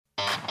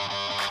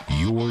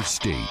Your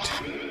state,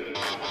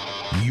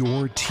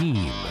 your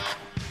team,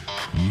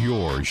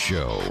 your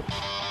show.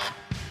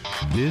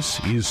 This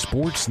is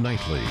Sports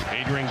Nightly.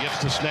 Adrian gets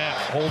the snap,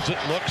 holds it,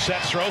 looks,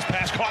 sets, throws,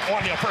 pass, caught,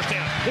 Wanya, first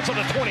down. Hits on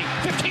the 20,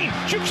 15,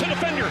 shoots the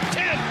defender,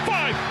 10,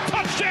 5,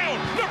 touchdown,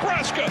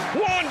 Nebraska.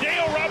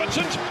 Wandale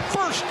Robinson's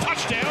first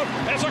touchdown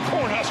as a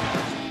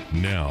Cornhusker.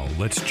 Now,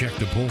 let's check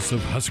the pulse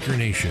of Husker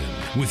Nation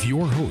with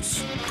your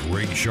hosts,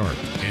 Greg Sharp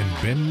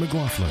and Ben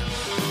McLaughlin.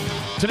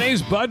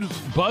 Today's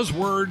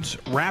buzzwords,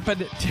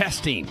 rapid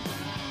testing.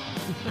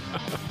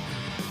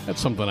 That's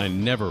something I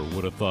never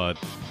would have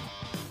thought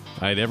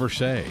I'd ever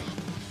say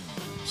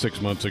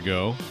 6 months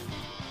ago.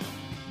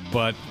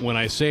 But when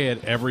I say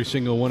it, every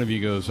single one of you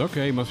goes,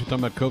 okay, must be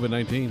talking about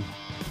COVID-19.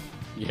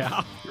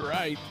 Yeah, you're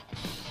right.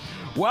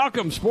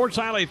 Welcome, Sports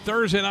Highlight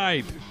Thursday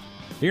night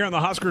here on the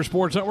Husker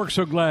Sports Network.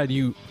 So glad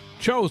you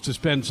chose to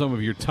spend some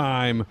of your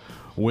time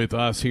with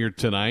us here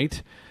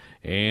tonight.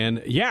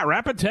 And, yeah,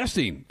 rapid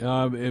testing.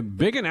 A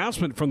big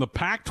announcement from the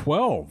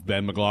Pac-12,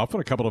 Ben McLaughlin,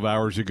 a couple of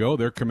hours ago.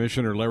 Their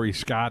commissioner, Larry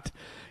Scott,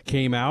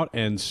 came out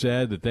and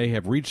said that they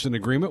have reached an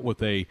agreement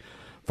with a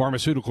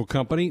pharmaceutical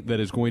company that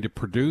is going to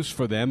produce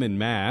for them in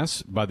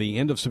mass by the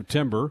end of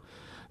September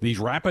these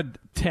rapid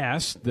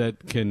tests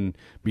that can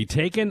be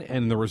taken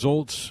and the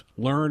results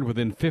learned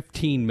within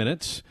 15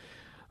 minutes.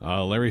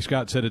 Larry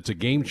Scott said it's a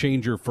game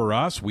changer for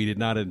us. We did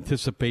not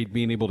anticipate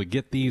being able to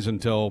get these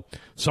until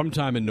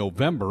sometime in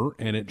November,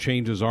 and it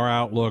changes our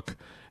outlook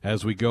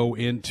as we go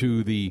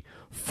into the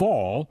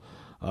fall.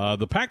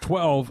 The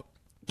Pac-12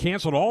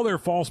 canceled all their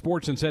fall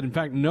sports and said, in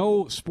fact,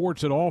 no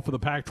sports at all for the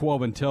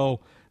Pac-12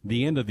 until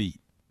the end of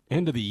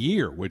the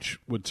year, which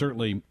would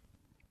certainly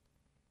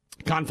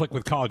conflict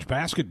with college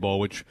basketball,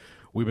 which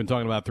we've been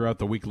talking about throughout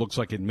the week. Looks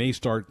like it may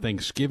start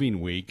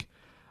Thanksgiving week.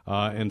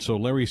 And so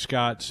Larry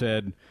Scott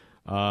said,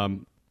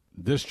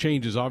 this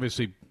changes,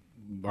 obviously,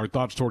 our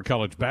thoughts toward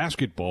college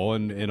basketball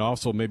and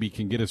also maybe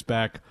can get us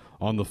back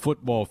on the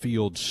football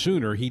field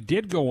sooner. He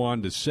did go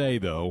on to say,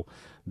 though,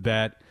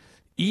 that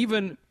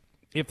even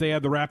if they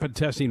had the rapid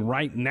testing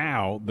right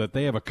now, that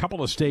they have a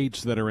couple of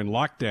states that are in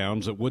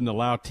lockdowns that wouldn't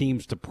allow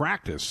teams to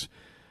practice,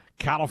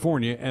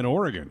 California and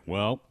Oregon.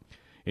 Well,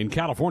 in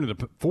California,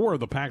 four of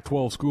the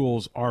Pac-12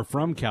 schools are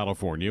from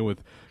California,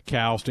 with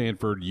Cal,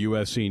 Stanford,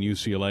 USC, and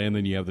UCLA, and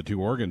then you have the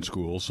two Oregon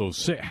schools. So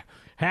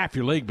half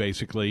your league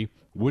basically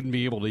wouldn't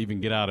be able to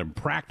even get out and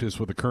practice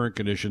with the current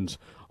conditions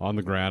on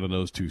the ground in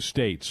those two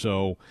states.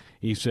 So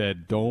he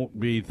said, don't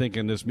be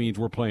thinking this means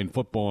we're playing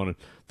football in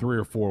 3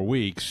 or 4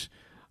 weeks.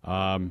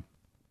 But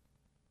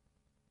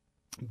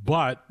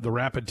the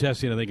rapid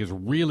testing, I think, is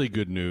really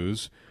good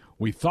news.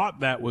 We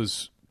thought that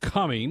was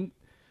coming.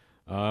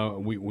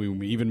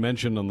 We even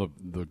mentioned on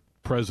the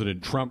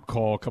President Trump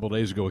call a couple of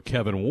days ago with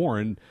Kevin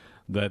Warren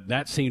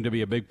that seemed to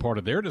be a big part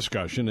of their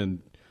discussion,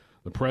 and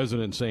the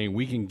president saying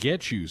we can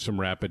get you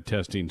some rapid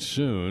testing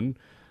soon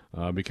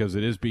because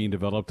it is being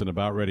developed and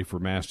about ready for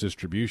mass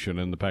distribution.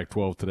 And the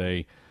Pac-12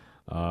 today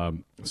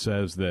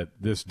says that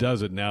this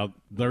does it. Now,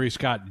 Larry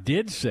Scott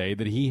did say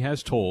that he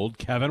has told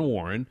Kevin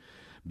Warren,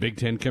 Big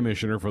Ten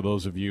commissioner, for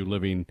those of you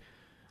living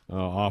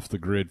off the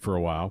grid for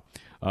a while,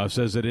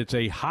 says that it's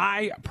a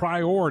high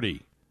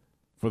priority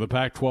for the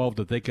Pac-12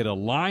 that they could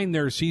align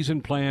their season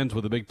plans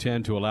with the Big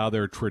Ten to allow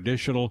their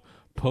traditional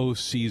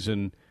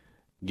postseason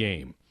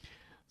game.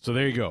 So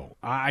there you go.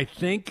 I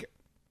think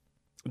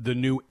the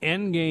new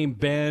end game,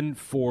 Ben,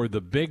 for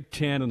the Big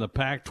Ten and the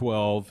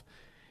Pac-12,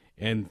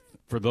 and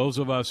for those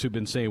of us who've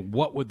been saying,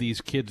 what would these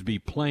kids be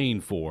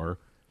playing for?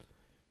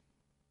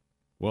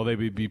 Well, they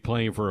would be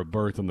playing for a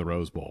berth in the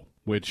Rose Bowl,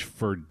 which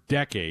for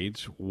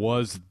decades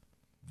was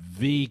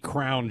the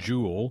crown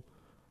jewel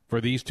for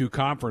these two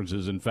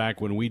conferences. In fact,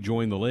 when we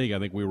joined the league, I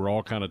think we were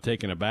all kind of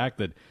taken aback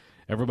that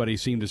everybody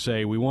seemed to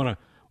say, we want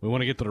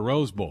to get to the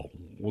Rose Bowl.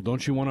 Well,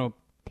 don't you want to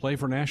play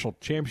for national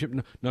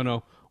championship?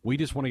 No, we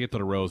just want to get to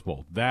the Rose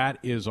Bowl. That's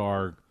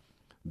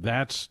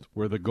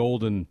where the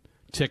golden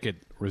ticket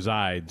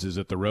resides, is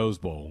at the Rose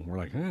Bowl. We're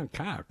like,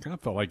 kind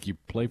of felt like you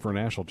play for a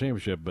national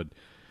championship, but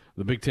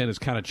the Big Ten has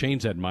kind of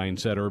changed that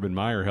mindset. Urban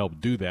Meyer helped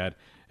do that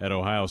at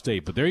Ohio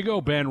State. But there you go,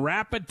 Ben.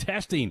 Rapid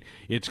testing.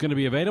 It's going to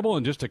be available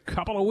in just a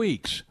couple of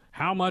weeks.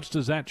 How much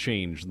does that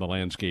change the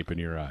landscape in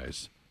your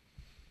eyes?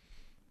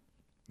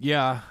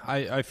 Yeah,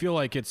 I feel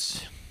like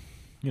it's,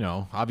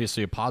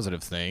 obviously a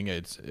positive thing.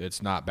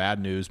 It's not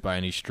bad news by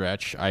any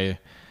stretch. I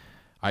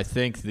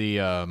think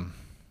the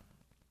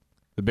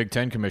Big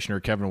Ten commissioner,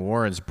 Kevin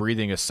Warren's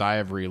breathing a sigh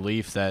of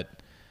relief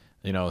that,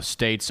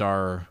 states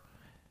are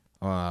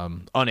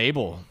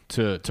unable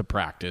to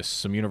practice.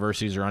 Some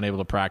universities are unable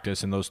to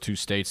practice in those two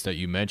states that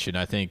you mentioned.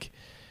 I think,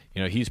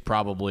 he's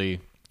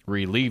probably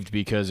relieved,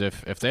 because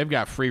if they've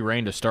got free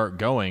reign to start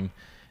going,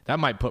 that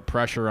might put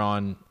pressure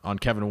on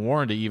Kevin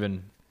Warren to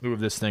even move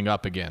this thing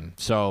up again.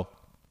 So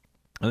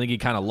I think he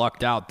kind of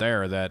lucked out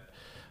there that,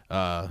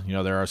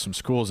 there are some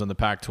schools in the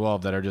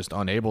Pac-12 that are just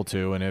unable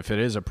to. And if it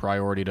is a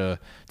priority to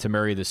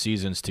marry the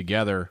seasons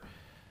together,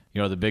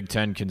 the Big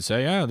Ten can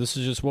say, this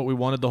is just what we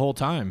wanted the whole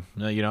time.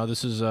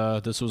 This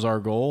was our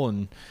goal,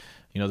 and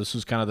this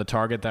was kind of the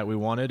target that we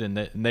wanted,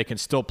 and they can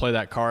still play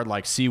that card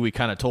like, see, we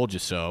kind of told you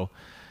so.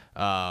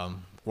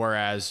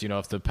 Whereas,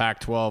 if the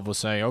Pac-12 was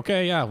saying,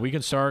 okay, yeah, we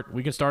can start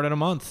in a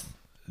month,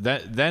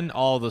 then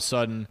all of a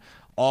sudden,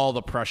 all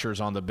the pressure's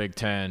on the Big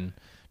Ten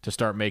to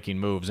start making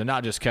moves, and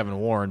not just Kevin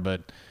Warren,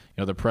 but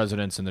the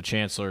presidents and the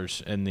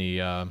chancellors in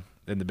the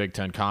Big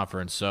Ten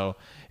Conference. So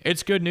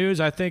it's good news.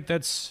 I think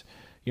that's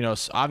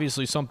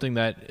obviously something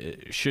that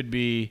should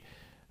be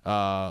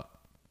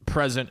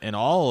present in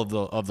all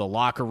of the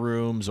locker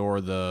rooms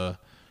or the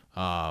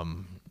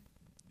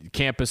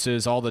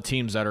campuses, all the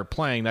teams that are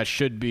playing. That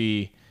should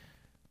be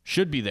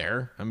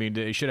there. I mean,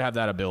 they should have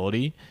that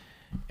ability.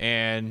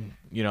 And,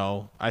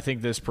 I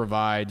think this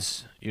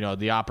provides,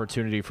 the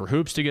opportunity for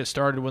hoops to get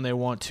started when they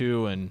want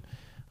to. And,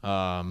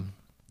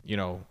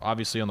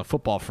 obviously on the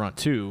football front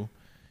too,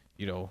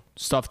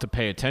 stuff to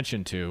pay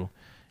attention to.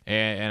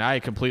 And I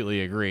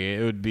completely agree.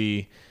 It would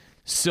be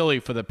silly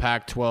for the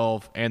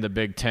Pac-12 and the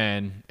Big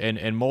Ten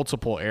in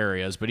multiple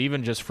areas, but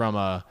even just from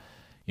a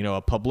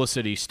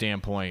publicity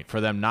standpoint, for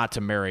them not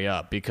to marry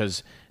up,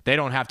 because they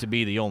don't have to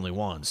be the only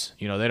ones.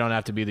 They don't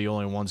have to be the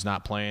only ones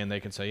not playing. They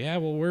can say, yeah,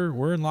 well,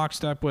 we're in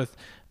lockstep with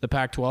the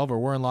Pac-12, or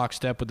we're in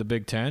lockstep with the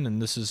Big Ten,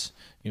 and this is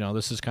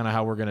kind of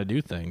how we're going to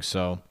do things.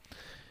 So,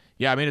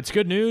 yeah, I mean, it's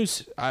good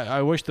news.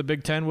 I wish the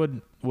Big Ten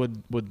would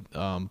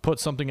put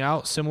something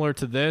out similar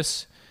to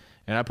this.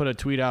 And I put a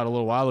tweet out a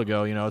little while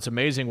ago. It's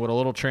amazing what a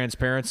little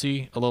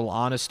transparency, a little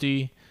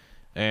honesty,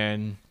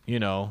 and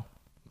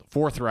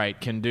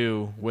forthright can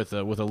do with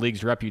a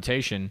league's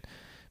reputation.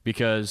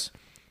 Because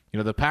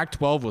the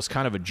Pac-12 was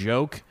kind of a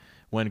joke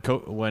when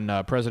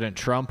President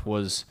Trump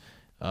was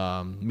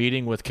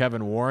meeting with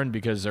Kevin Warren,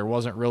 because there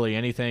wasn't really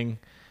anything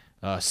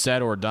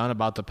said or done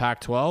about the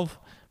Pac-12.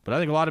 But I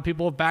think a lot of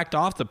people have backed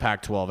off the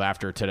Pac-12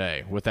 after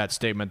today with that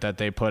statement that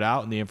they put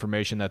out and the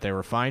information that they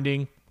were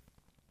finding,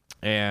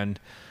 and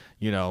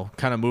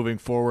kind of moving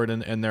forward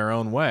in their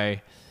own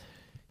way.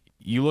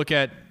 You look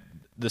at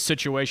the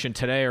situation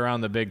today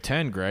around the Big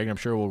Ten, Greg. I'm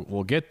sure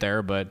we'll get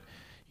there, but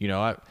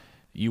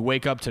you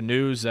wake up to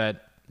news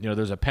that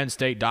there's a Penn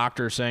State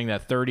doctor saying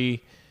that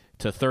 30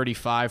 to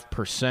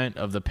 35%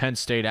 of the Penn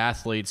State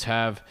athletes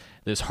have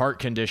this heart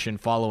condition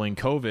following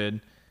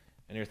COVID,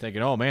 and you're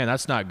thinking, oh man,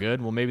 that's not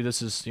good. Well, maybe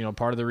this is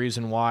part of the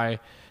reason why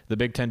the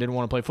Big Ten didn't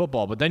want to play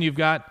football. But then you've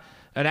got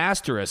an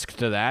asterisk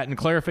to that and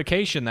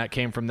clarification that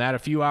came from that a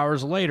few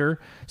hours later,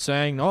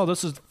 saying, oh,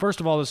 this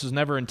is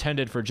never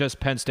intended for just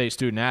Penn State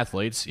student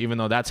athletes, even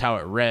though that's how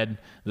it read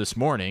this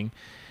morning.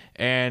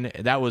 And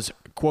that was,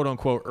 quote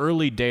unquote,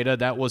 early data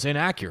that was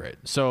inaccurate.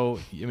 So,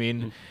 I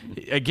mean,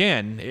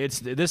 again,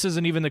 this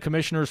isn't even the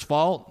commissioner's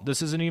fault.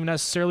 This isn't even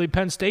necessarily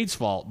Penn State's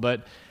fault,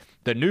 but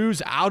the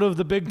news out of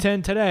the Big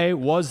Ten today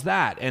was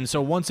that. And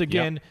so once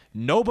again,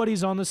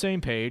 Nobody's on the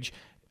same page.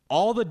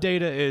 All the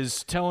data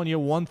is telling you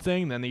one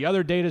thing, then the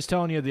other data is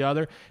telling you the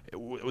other.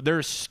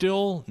 There's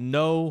still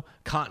no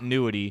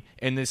continuity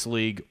in this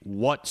league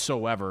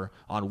whatsoever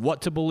on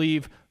what to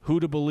believe, who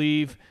to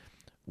believe,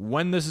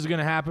 when this is going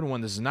to happen,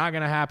 when this is not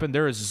going to happen.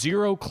 There is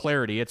zero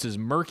clarity. It's as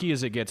murky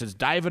as it gets. It's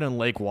diving in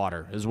lake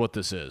water is what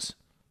this is.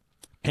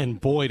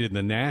 And boy, did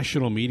the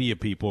national media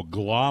people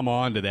glom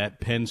onto that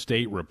Penn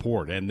State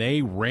report, and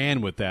they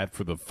ran with that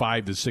for the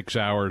 5 to 6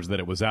 hours that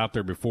it was out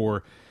there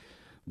before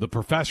the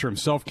professor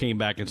himself came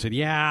back and said,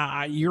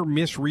 yeah, you're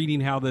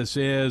misreading how this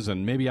is,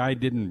 and maybe I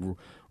didn't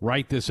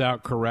write this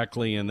out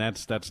correctly, and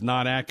that's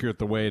not accurate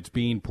the way it's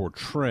being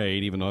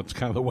portrayed, even though it's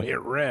kind of the way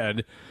it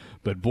read.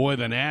 But boy,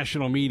 the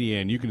national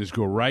media, and you can just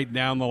go right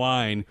down the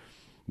line,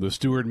 the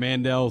Stuart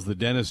Mandells, the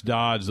Dennis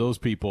Dodds, those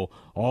people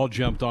all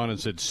jumped on and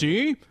said,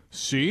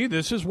 see,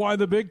 this is why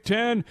the Big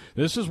Ten,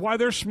 this is why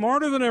they're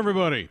smarter than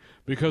everybody,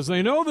 because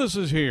they know this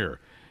is here.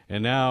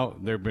 And now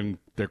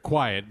they're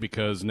quiet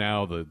because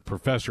now the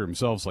professor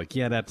himself's like,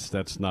 yeah,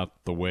 that's not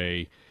the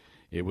way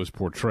it was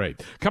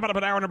portrayed. Coming up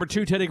at hour number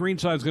 2, Teddy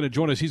Greenside is going to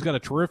join us. He's got a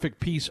terrific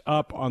piece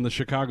up on the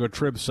Chicago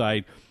Trib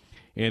site,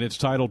 and it's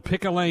titled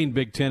Pick a Lane,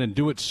 Big Ten, and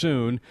Do It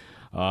Soon.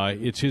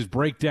 It's his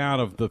breakdown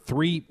of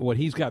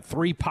he's got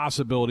 3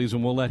 possibilities,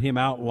 and we'll let him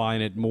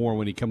outline it more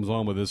when he comes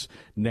on with us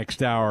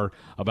next hour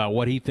about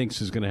what he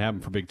thinks is going to happen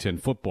for Big Ten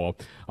football.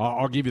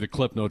 I'll give you the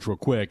clip notes real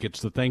quick.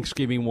 It's the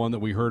Thanksgiving one that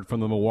we heard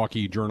from the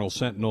Milwaukee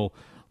Journal-Sentinel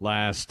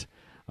last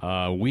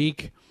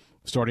week,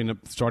 starting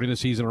the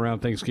season around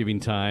Thanksgiving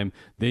time.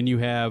 Then you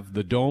have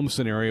the dome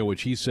scenario,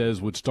 which he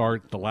says would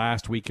start the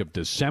last week of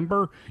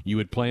December. You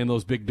would play in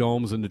those big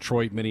domes in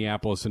Detroit,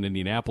 Minneapolis, and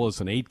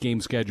Indianapolis, an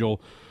 8-game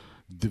schedule.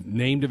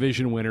 Name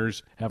division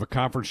winners, have a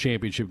conference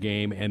championship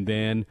game, and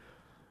then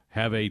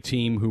have a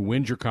team who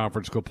wins your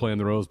conference go play in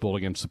the Rose Bowl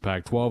against the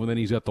Pac-12. And then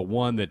he's at the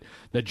one that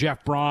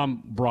Jeff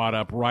Brom brought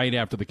up right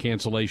after the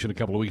cancellation a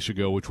couple of weeks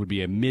ago, which would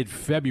be a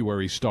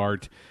mid-February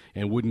start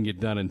and wouldn't get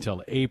done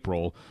until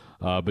April.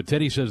 But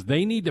Teddy says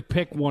they need to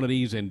pick one of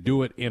these and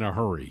do it in a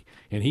hurry.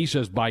 And he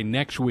says by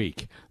next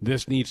week,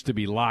 this needs to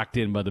be locked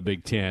in by the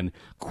Big Ten.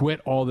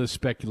 Quit all this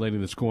speculating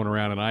that's going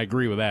around, and I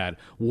agree with that.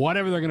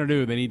 Whatever they're going to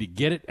do, they need to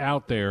get it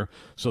out there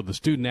so the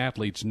student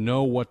athletes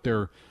know what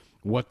they're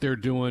what they're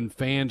doing.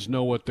 Fans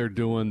know what they're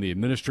doing. The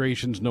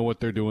administrations know what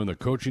they're doing. The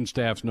coaching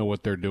staffs know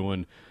what they're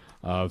doing.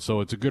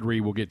 So it's a good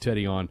read. We'll get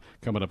Teddy on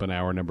coming up in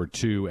hour number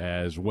 2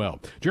 as well.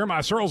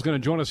 Jeremiah Searle's going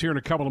to join us here in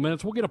a couple of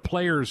minutes. We'll get a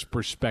player's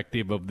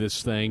perspective of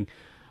this thing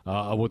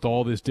with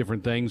all these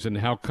different things and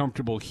how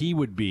comfortable he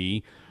would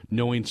be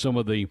knowing some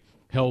of the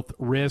health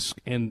risks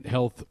and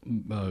health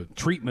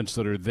treatments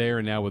that are there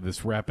now with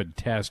this rapid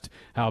test,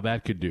 how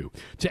that could do.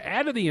 To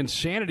add to the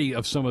insanity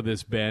of some of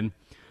this, Ben,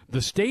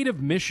 the state of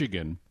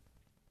Michigan,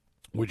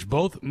 which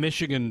both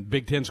Michigan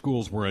Big Ten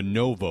schools were a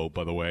no vote,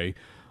 by the way,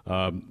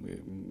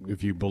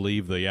 if you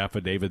believe the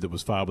affidavit that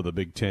was filed with the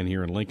Big Ten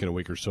here in Lincoln a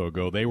week or so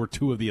ago, they were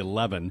 2 of the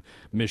 11,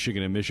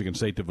 Michigan and Michigan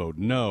State, to vote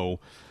no.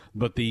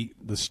 But the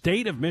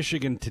state of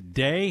Michigan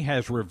today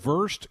has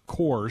reversed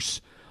course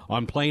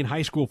on playing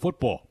high school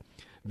football.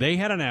 They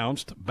had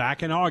announced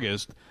back in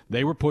August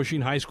they were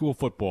pushing high school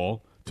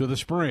football to the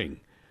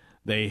spring.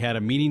 They had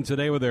a meeting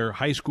today with their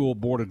high school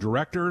board of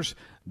directors.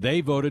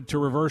 They voted to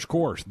reverse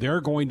course. They're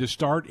going to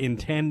start in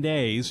 10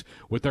 days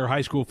with their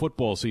high school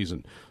football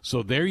season.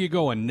 So there you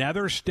go,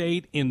 another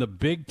state in the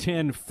Big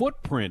Ten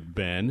footprint,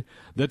 Ben,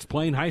 that's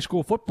playing high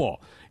school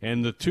football.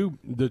 And the two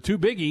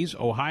biggies,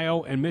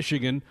 Ohio and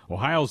Michigan,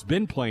 Ohio's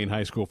been playing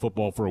high school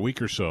football for a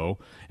week or so,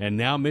 and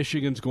now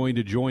Michigan's going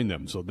to join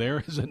them. So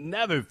there is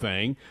another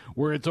thing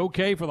where it's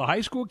okay for the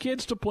high school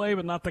kids to play,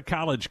 but not the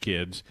college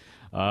kids.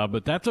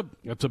 But that's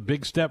a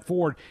big step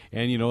forward,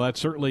 and that's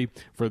certainly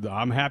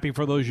I'm happy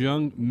for those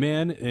young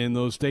men in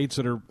those states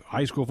that are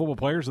high school football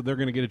players that they're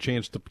going to get a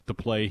chance to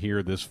play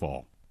here this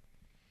fall.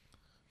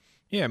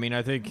 Yeah, I mean,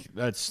 I think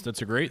that's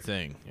a great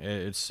thing.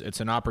 It's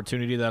an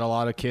opportunity that a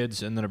lot of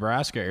kids in the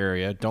Nebraska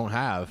area don't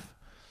have,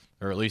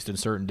 or at least in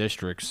certain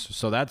districts.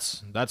 So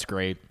that's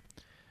great.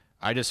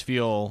 I just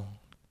feel,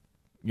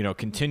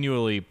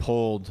 continually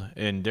pulled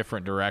in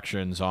different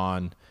directions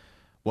on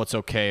what's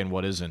okay and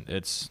what isn't.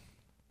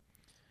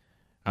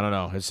 I don't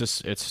know. It's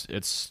just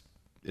it's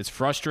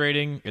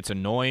frustrating. It's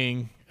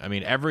annoying. I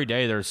mean, every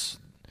day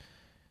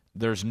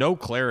there's no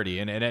clarity,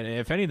 and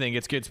if anything,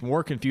 it gets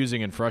more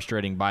confusing and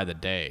frustrating by the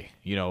day.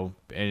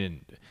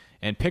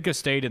 And pick a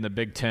state in the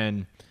Big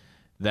Ten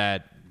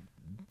that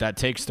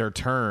takes their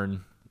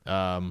turn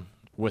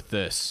with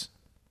this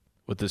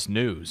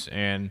news.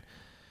 And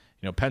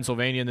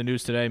Pennsylvania in the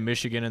news today,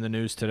 Michigan in the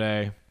news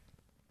today.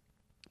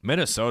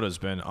 Minnesota's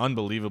been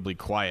unbelievably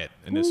quiet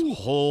in this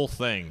whole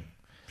thing.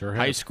 Sure,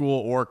 high school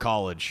or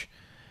college.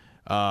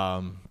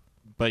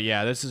 But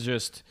yeah, this is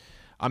just,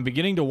 I'm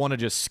beginning to want to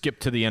just skip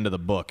to the end of the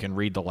book and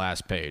read the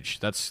last page.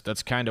 That's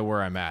kind of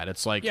where I'm at.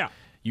 It's like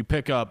you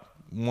pick up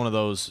one of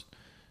those,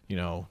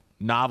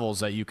 novels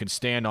that you can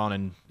stand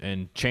on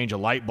and change a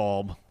light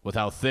bulb with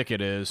how thick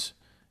it is,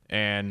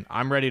 and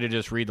I'm ready to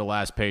just read the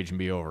last page and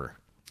be over.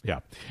 Yeah,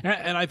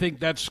 and I think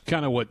that's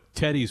kind of what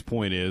Teddy's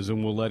point is,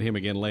 and we'll let him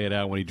again lay it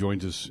out when he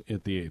joins us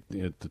at the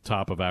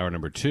top of hour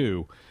number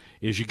 2.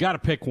 Is you got to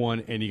pick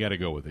one and you got to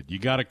go with it. You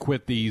got to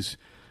quit these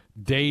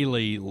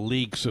daily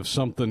leaks of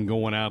something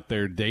going out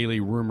there, daily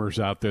rumors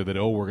out there that,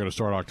 we're going to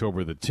start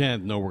October the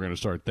 10th. No, we're going to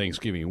start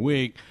Thanksgiving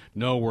week.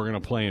 No, we're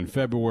going to play in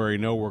February.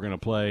 No, we're going to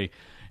play.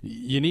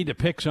 You need to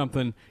pick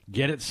something,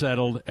 get it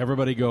settled.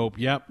 Everybody go,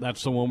 yep,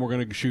 that's the one we're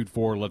going to shoot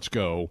for. Let's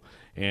go.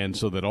 And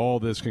so that all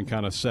this can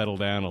kind of settle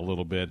down a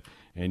little bit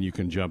and you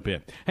can jump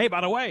in. Hey,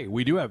 by the way,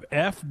 we do have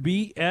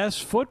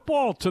FBS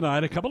football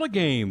tonight. A couple of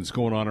games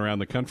going on around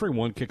the country.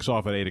 One kicks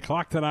off at 8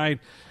 o'clock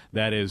tonight.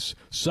 That is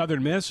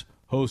Southern Miss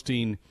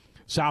hosting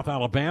South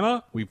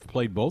Alabama. We've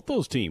played both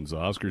those teams, the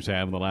Huskers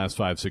have, in the last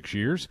 5-6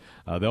 years.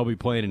 They'll be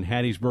playing in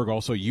Hattiesburg.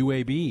 Also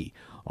UAB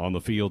on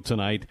the field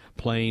tonight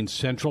playing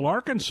Central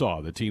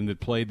Arkansas, the team that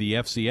played the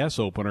FCS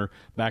opener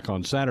back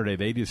on Saturday.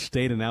 They just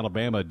stayed in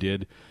Alabama,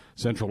 did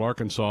Central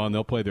Arkansas, and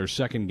they'll play their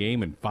second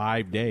game in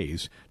 5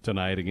 days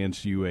tonight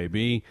against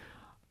UAB.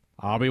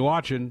 I'll be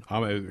watching.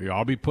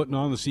 I'll be putting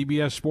on the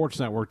CBS Sports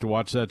Network to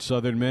watch that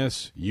Southern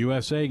Miss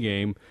USA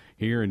game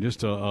here in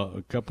just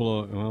a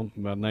couple of,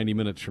 about 90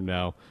 minutes from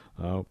now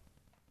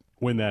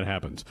when that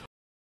happens.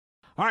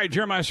 All right,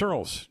 Jeremiah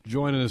Searles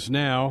joining us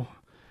now.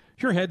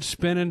 Is your head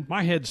spinning?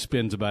 My head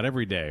spins about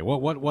every day.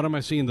 What am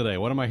I seeing today?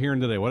 What am I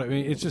hearing today?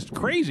 It's just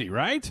crazy,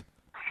 right?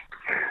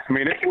 I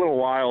mean, it's a little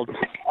wild.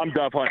 I'm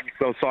dove hunting,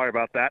 so sorry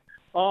about that.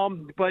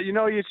 But,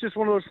 it's just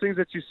one of those things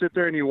that you sit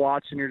there and you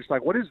watch and you're just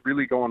like, what is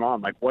really going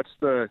on?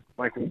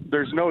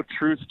 There's no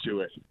truth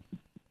to it.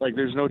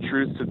 There's no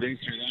truth to this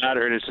or that,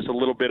 or it's just a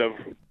little bit of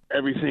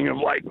everything of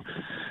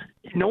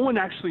no one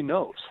actually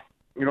knows.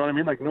 You know what I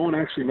mean? No one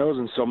actually knows.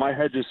 And so my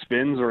head just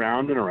spins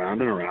around and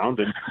around and around.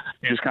 And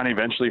you just kind of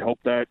eventually hope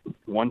that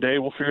one day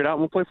we'll figure it out and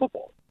we'll play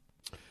football.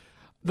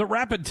 The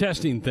rapid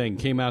testing thing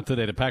came out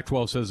today. The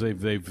Pac-12 says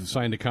they've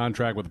signed a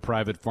contract with a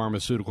private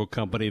pharmaceutical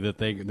company that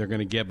they're going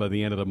to get by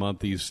the end of the month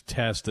these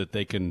tests that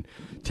they can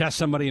test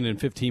somebody and in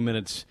 15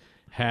 minutes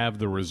have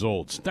the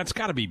results. That's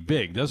got to be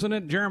big, doesn't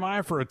it,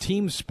 Jeremiah, for a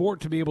team sport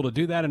to be able to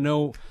do that and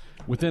know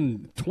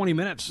within 20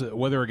 minutes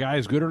whether a guy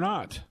is good or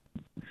not?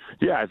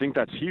 Yeah, I think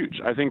that's huge.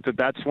 I think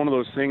that's one of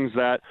those things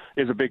that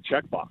is a big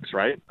checkbox,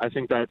 right? I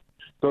think that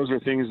those are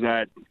things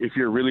that if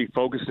you're really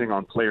focusing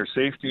on player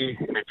safety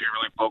and if you're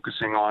really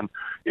focusing on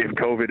if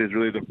COVID is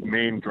really the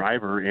main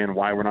driver in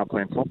why we're not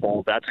playing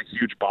football, that's a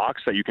huge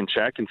box that you can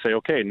check and say,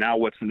 okay, now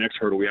what's the next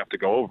hurdle we have to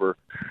go over?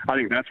 I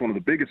think that's one of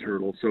the biggest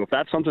hurdles. So if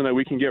that's something that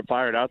we can get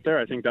fired out there,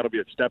 I think that'll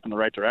be a step in the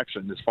right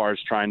direction as far as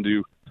trying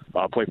to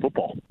play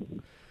football.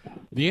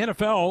 The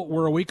NFL,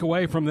 we're a week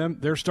away from them.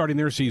 They're starting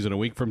their season. A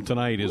week from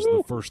tonight is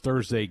the first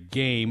Thursday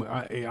game.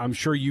 I'm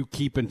sure you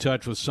keep in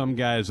touch with some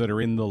guys that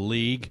are in the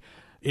league.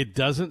 It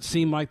doesn't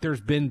seem like there's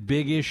been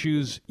big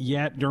issues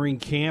yet during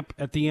camp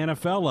at the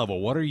NFL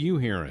level. What are you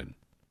hearing?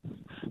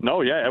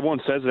 No, yeah, everyone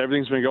says that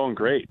everything's been going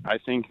great. I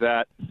think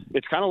that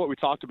it's kind of what we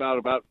talked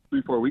about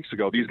 3-4 weeks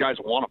ago. These guys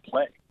want to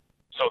play,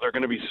 so they're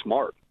going to be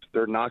smart.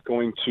 They're not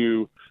going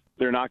to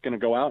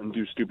go out and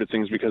do stupid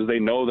things because they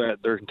know that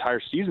their entire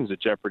season's at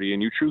jeopardy.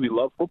 And you truly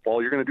love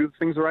football, you're going to do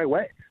things the right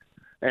way.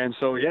 And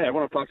so, yeah,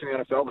 everyone I've talked to in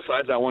the NFL,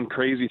 besides that one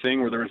crazy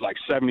thing where there was like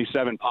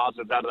 77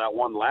 positives out of that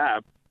one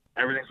lab,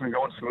 everything's been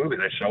going smoothly.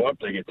 They show up,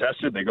 they get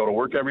tested, they go to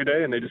work every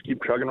day, and they just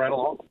keep chugging right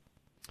along.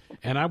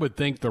 And I would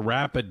think the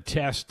rapid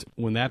test,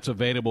 when that's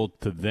available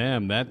to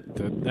them,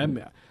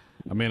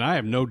 I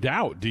have no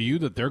doubt, do you,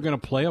 that they're going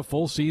to play a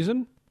full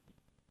season?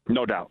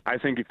 No doubt. I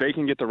think if they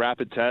can get the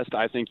rapid test,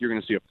 I think you're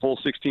going to see a full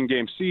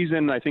 16-game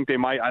season. I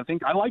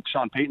like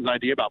Sean Payton's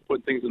idea about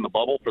putting things in the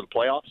bubble for the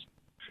playoffs.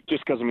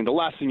 Just because, the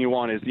last thing you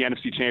want is the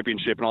NFC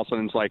Championship, and all of a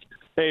sudden it's like,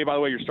 hey, by the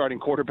way, your starting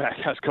quarterback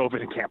has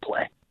COVID and can't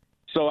play.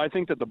 So I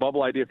think that the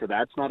bubble idea for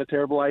that's not a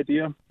terrible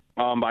idea.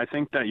 I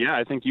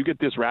think you get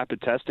this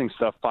rapid testing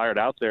stuff fired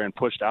out there and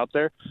pushed out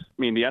there.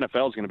 The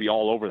NFL is going to be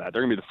all over that.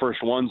 They're going to be the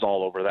first ones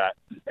all over that.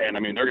 And,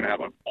 they're going to have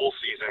a full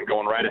season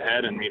going right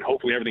ahead. And,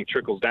 hopefully everything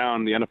trickles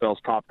down. The NFL's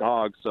top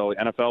dog. So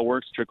NFL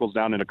works, trickles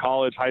down into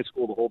college, high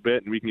school, the whole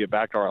bit, and we can get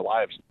back to our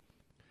lives.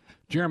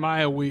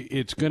 Jeremiah,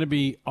 it's going to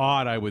be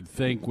odd, I would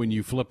think, when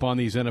you flip on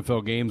these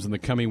NFL games in the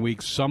coming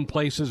weeks. Some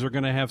places are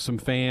going to have some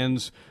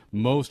fans.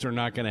 Most are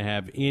not going to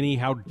have any.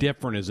 How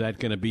different is that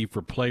going to be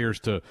for players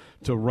to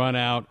run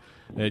out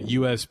at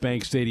U.S.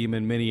 Bank Stadium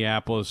in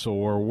Minneapolis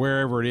or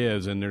wherever it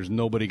is, and there's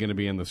nobody going to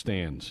be in the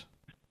stands?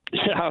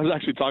 Yeah, I was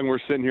actually talking. We're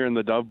sitting here in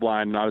the Dove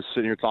blind, and I was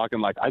sitting here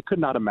talking I could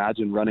not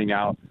imagine running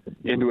out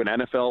into an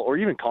NFL or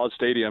even college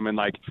stadium and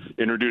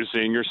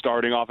introducing your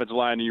starting offensive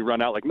line, and you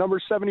run out number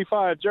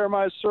 75,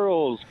 Jeremiah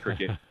Searles,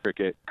 cricket.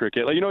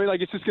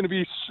 It's just going to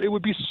be. It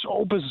would be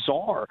so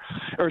bizarre.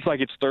 Or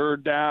it's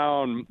third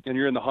down, and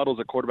you're in the huddles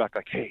at quarterback,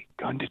 hey,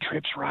 gun to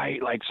trips right,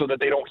 so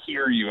that they don't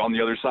hear you on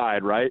the other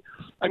side, right?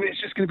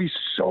 It's just going to be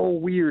so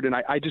weird, and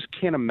I just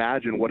can't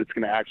imagine what it's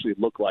going to actually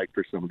look like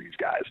for some of these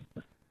guys.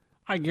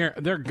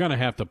 They're going to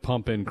have to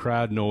pump in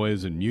crowd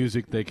noise and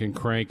music they can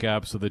crank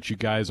up so that you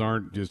guys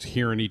aren't just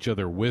hearing each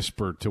other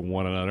whisper to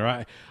one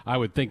another. I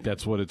would think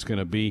that's what it's going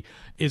to be.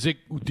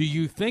 Do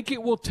you think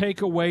it will take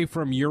away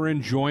from your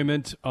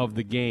enjoyment of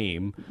the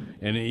game,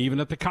 and even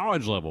at the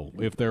college level,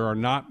 if there are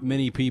not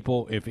many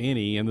people, if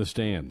any, in the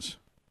stands?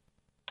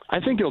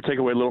 I think it'll take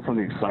away a little from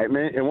the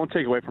excitement. It won't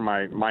take away from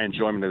my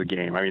enjoyment of the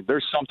game.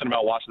 There's something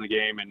about watching the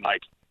game and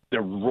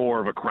the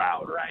roar of a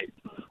crowd, right?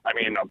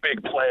 A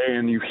big play,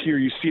 and you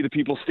see the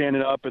people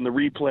standing up in the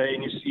replay,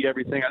 and you see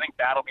everything. I think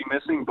that'll be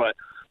missing. But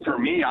for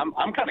me, I'm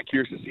kind of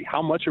curious to see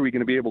how much are we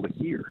going to be able to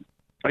hear.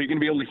 Are you going to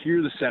be able to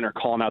hear the center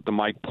calling out the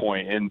mic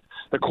point and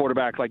the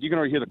quarterback? You can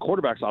already hear the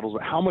quarterback's audibles,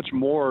 but how much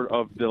more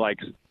of the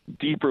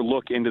deeper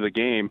look into the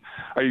game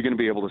are you going to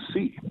be able to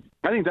see?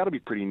 I think that'll be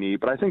pretty neat.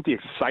 But I think the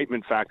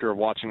excitement factor of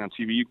watching on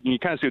TV, you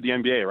kind of see with the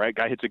NBA, right?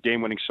 Guy hits a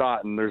game-winning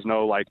shot, and there's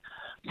no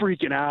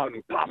freaking out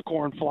and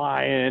popcorn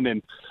flying,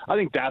 and I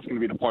think that's going to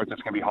be the part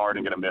that's going to be hard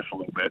and going to miss a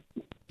little bit.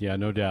 Yeah,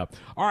 no doubt.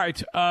 All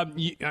right,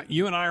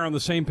 you and I are on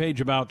the same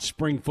page about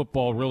spring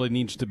football really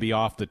needs to be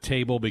off the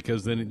table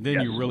because then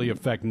Yes. you really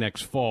affect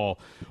next fall.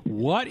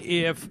 What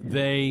if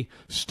they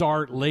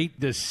start late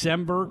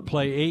December,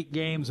 play 8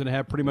 games, and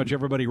have pretty much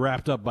everybody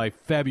wrapped up by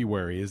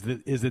February? Is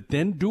it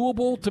then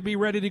doable to be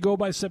ready to go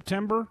by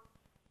September?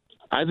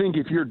 I think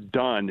if you're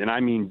done, and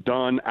I mean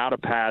done, out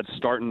of pads,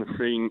 starting the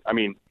thing,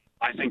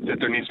 I think that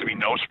there needs to be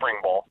no spring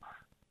ball.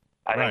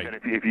 I think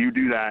that if you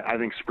do that, I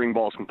think spring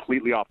ball is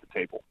completely off the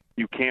table.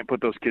 You can't put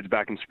those kids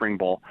back in spring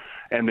ball,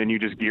 and then you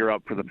just gear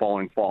up for the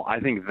following fall. I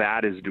think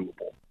that is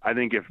doable. I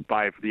think if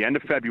by the end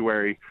of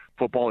February,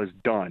 football is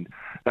done,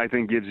 I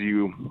think gives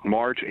you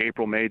March,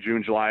 April, May,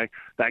 June, July.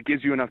 That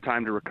gives you enough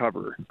time to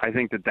recover. I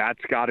think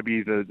that's got to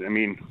be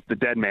the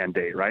dead man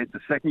date, right? The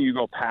second you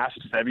go past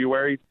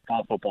February,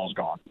 fall football's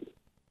gone.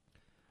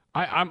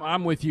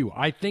 I'm with you.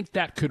 I think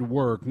that could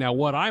work. Now,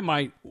 what I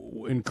might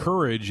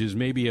encourage is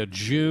maybe a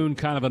June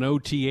kind of an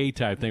OTA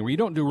type thing where you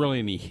don't do really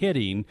any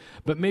hitting,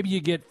 but maybe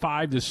you get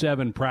 5 to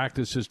 7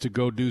 practices to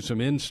go do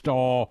some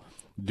install,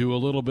 do a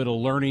little bit of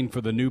learning for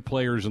the new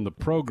players in the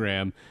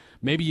program.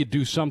 Maybe you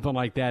do something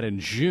like that in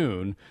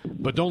June,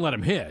 but don't let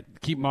them hit.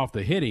 Keep them off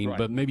the hitting, right.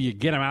 But maybe you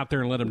get them out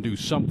there and let them do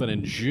something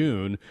in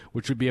June,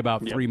 which would be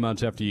about 3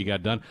 months after you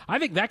got done. I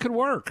think that could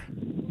work.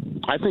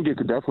 I think it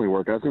could definitely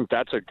work. I think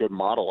that's a good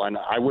model, and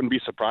I wouldn't be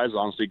surprised,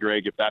 honestly,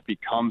 Greg, if that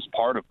becomes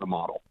part of the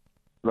model.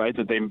 right?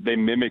 That they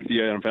mimic the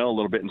NFL a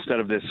little bit instead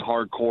of this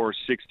hardcore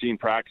 16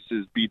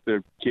 practices, beat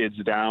the kids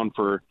down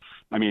for,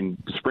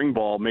 spring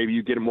ball. Maybe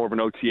you get more of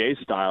an OTA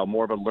style,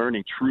 more of a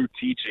learning, true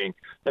teaching.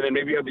 And then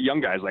maybe you have the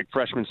young guys like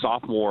freshman,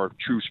 sophomore,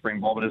 true spring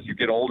ball. But as you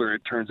get older,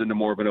 it turns into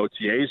more of an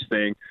OTAs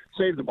thing.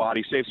 Save the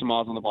body, save some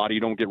miles on the body.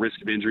 You don't get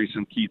risk of injury,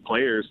 some key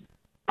players.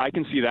 I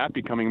can see that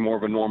becoming more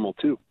of a normal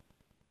too.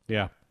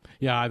 Yeah.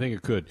 Yeah, I think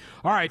it could.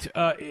 All right,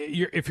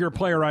 if you're a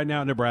player right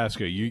now in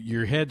Nebraska,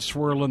 your head's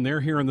swirling.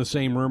 They're hearing the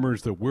same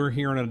rumors that we're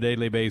hearing on a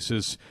daily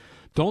basis.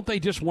 Don't they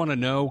just want to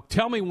know?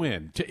 Tell me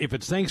when. If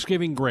it's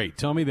Thanksgiving, great.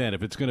 Tell me then.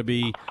 If it's going to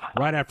be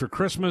right after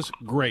Christmas,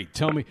 great.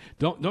 Tell me.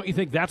 Don't you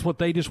think that's what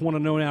they just want to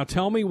know now?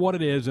 Tell me what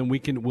it is, and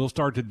we'll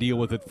start to deal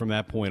with it from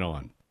that point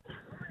on.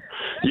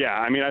 Yeah,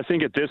 I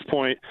think at this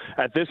point,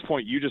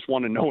 you just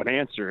want to know an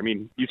answer.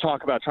 You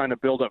talk about trying to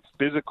build up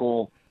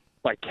physical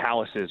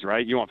calluses,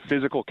 right? You want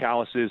physical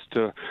calluses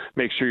to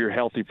make sure you're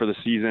healthy for the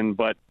season,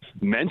 but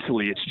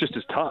mentally it's just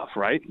as tough,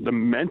 right? The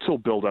mental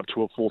buildup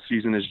to a full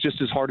season is just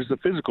as hard as the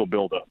physical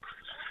buildup.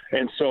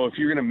 And so if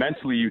you're going to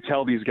mentally, you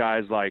tell these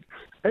guys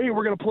hey,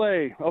 we're going to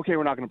play. Okay,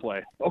 we're not going to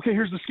play. Okay,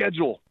 here's the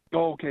schedule.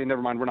 Oh, okay,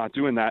 never mind, we're not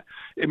doing that.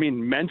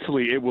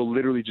 Mentally, it will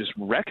literally just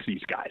wreck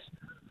these guys.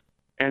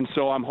 And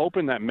so I'm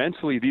hoping that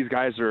mentally these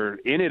guys are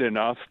in it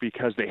enough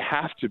because they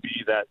have to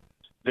be, that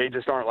they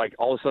just aren't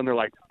all of a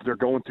sudden they're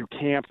going through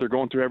camp, they're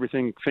going through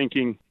everything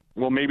thinking,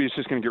 well, maybe it's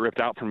just going to get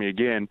ripped out from me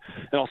again.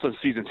 And all of a sudden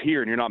the season's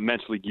here and you're not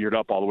mentally geared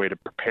up all the way to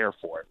prepare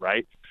for it,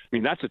 right?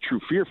 That's a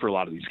true fear for a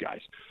lot of these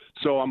guys.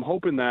 So I'm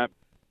hoping that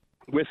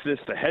with this,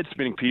 the head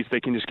spinning piece, they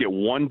can just get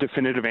one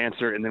definitive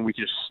answer and then we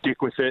can just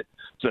stick with it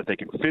so that they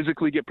can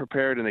physically get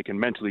prepared and they can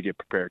mentally get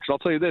prepared. Because I'll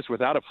tell you this,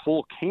 without a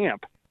full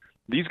camp,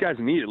 these guys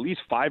need at least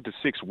 5 to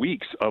 6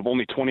 weeks of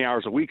only 20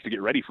 hours a week to get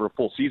ready for a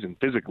full season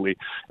physically.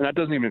 And that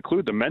doesn't even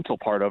include the mental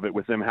part of it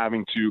with them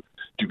having to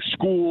do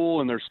school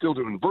and they're still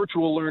doing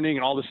virtual learning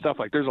and all this stuff.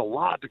 There's a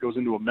lot that goes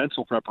into a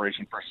mental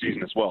preparation for a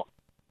season as well.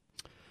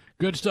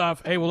 Good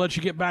stuff. Hey, we'll let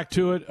you get back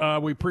to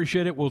it. We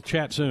appreciate it. We'll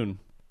chat soon.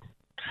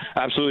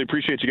 Absolutely.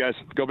 Appreciate you guys.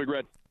 Go Big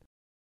Red.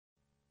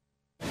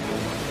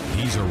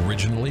 He's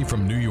originally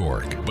from New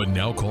York, but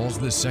now calls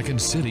the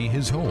second city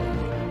his home.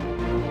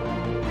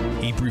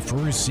 He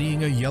prefers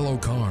seeing a yellow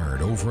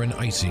card over an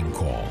icing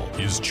call.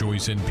 His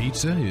choice in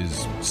pizza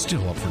is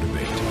still up for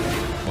debate,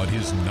 but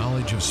his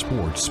knowledge of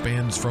sports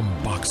spans from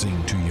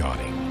boxing to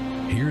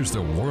yachting. Here's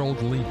the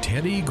worldly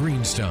Teddy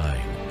Greenstein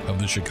of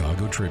the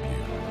Chicago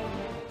Tribune.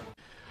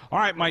 All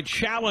right, my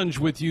challenge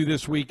with you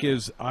this week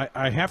is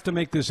I have to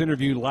make this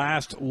interview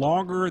last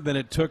longer than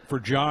it took for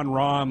John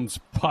Rahm's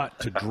putt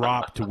to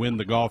drop to win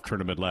the golf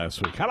tournament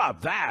last week. How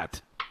about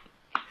that?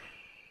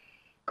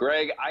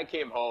 Greg, I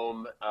came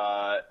home.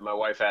 My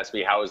wife asked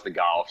me, how was the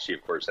golf? She,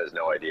 of course, has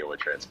no idea what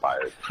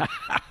transpired.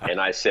 And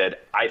I said,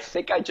 I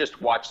think I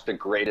just watched the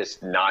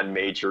greatest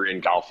non-major in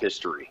golf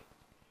history.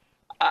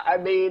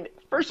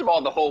 First of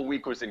all, the whole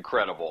week was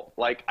incredible.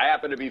 I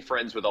happen to be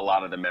friends with a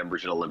lot of the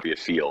members at Olympia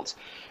Fields,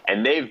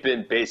 and they've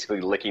been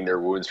basically licking their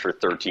wounds for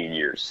 13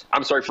 years.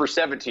 I'm sorry, for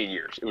 17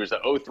 years. It was the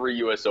 2003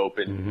 U.S.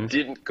 Open,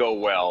 didn't go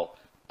well,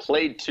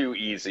 played too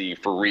easy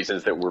for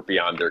reasons that were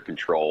beyond their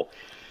control.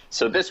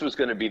 So this was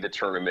going to be the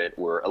tournament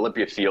where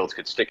Olympia Fields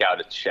could stick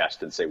out its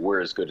chest and say, we're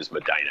as good as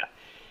Medina.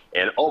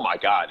 And, oh, my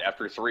God,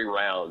 after 3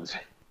 rounds,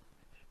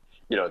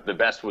 the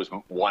best was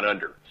 1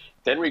 under.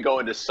 Then we go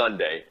into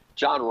Sunday.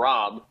 John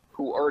Rahm,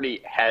 who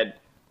already had,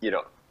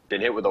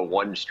 been hit with a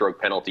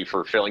 1-stroke penalty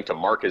for failing to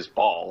mark his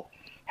ball,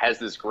 has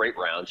this great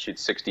round,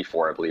 shoots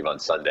 64, I believe, on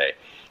Sunday.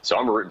 So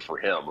I'm rooting for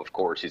him. Of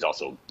course, he's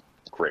also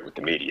great with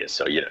the media.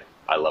 So,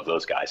 I love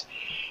those guys.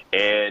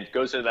 And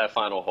goes into that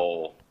final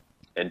hole.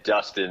 And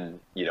Dustin,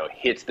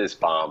 hits this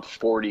bomb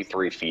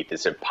 43 feet,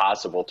 this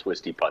impossible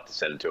twisty putt to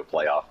send him to a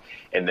playoff.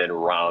 And then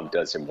Rahm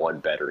does him one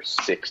better,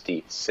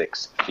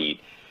 66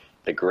 feet.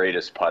 The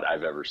greatest putt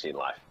I've ever seen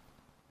live.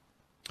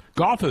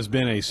 Golf has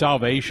been a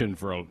salvation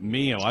for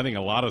me, and I think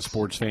a lot of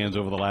sports fans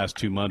over the last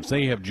 2 months.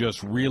 They have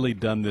just really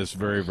done this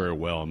very, very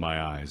well in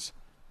my eyes.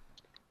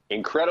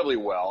 Incredibly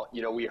well.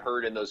 We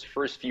heard in those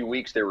first few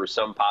weeks there were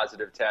some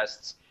positive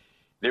tests.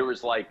 There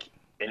was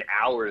an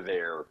hour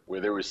there where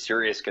there was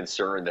serious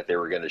concern that they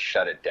were going to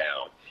shut it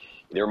down.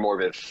 There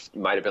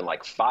might have been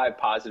 5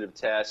 positive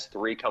tests,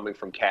 3 coming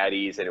from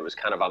caddies, and it was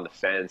kind of on the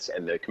fence.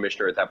 And the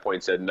commissioner at that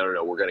point said,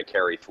 no, we're going to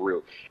carry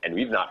through. And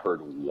we've not heard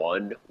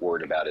one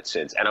word about it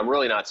since. And I'm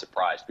really not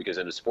surprised because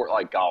in a sport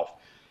like golf,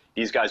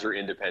 these guys are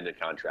independent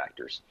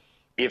contractors.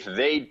 If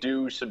they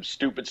do some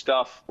stupid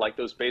stuff like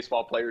those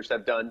baseball players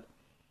have done,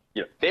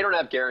 they don't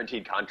have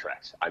guaranteed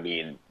contracts.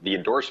 The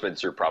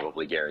endorsements are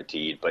probably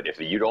guaranteed, but if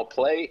you don't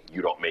play,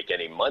 you don't make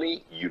any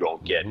money, you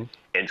don't get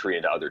entry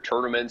into other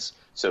tournaments.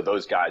 So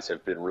those guys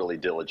have been really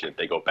diligent.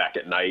 They go back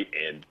at night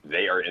and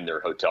they are in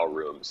their hotel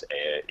rooms.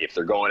 And if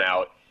they're going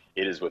out,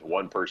 it is with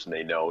one person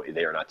they know.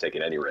 They are not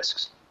taking any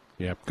risks.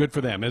 Yeah, good for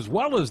them. As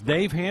well as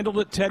they've handled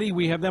it, Teddy,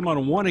 we have them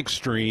on one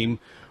extreme.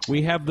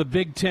 We have the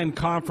Big Ten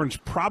Conference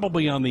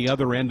probably on the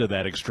other end of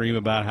that extreme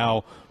about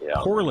how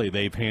poorly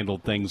they've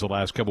handled things the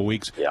last couple of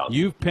weeks. Yeah.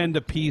 You've penned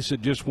a piece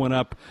that just went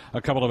up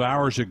a couple of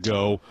hours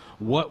ago.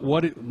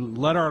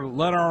 Let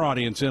our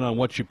audience in on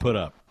what you put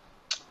up.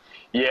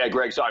 Yeah,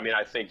 Greg. So,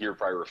 I think you're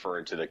probably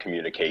referring to the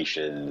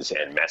communications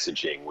and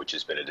messaging, which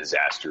has been a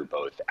disaster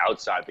both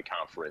outside the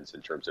conference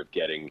in terms of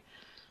getting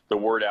the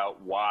word out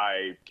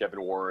why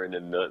Kevin Warren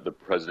and the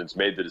presidents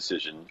made the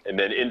decision, and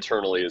then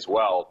internally as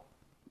well,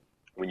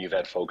 when you've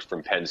had folks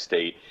from Penn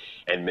State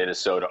and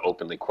Minnesota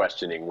openly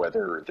questioning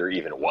whether there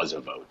even was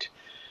a vote.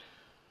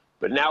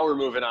 But now we're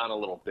moving on a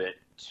little bit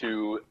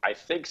to, I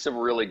think, some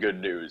really good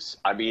news.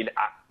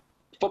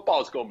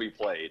 Football is going to be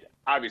played.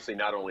 Obviously,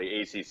 not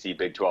only ACC,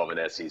 Big 12,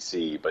 and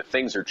SEC, but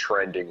things are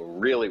trending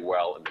really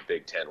well in the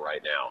Big Ten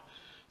right now.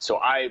 So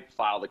I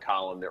filed a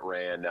column that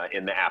ran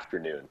in the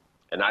afternoon,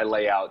 and I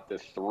lay out the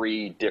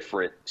 3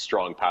 different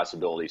strong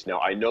possibilities. Now,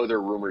 I know there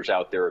are rumors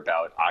out there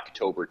about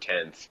October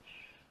 10th.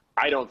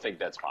 I don't think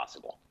that's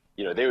possible.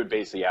 They would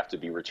basically have to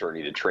be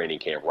returning to training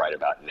camp right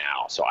about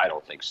now, so I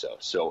don't think so.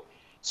 So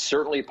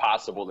certainly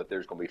possible that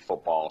there's going to be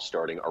football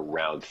starting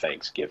around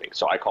Thanksgiving.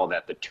 So I call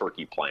that the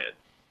turkey plan.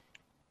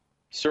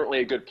 Certainly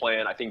a good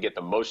plan. I think get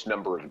the most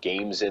number of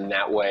games in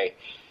that way.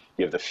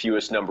 You have the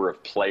fewest number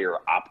of player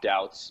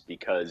opt-outs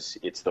because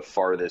it's the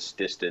farthest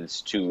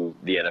distance to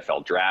the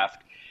NFL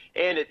draft.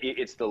 And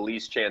it's the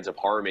least chance of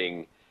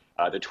harming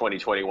the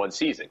 2021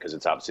 season because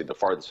it's obviously the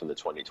farthest from the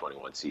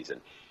 2021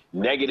 season.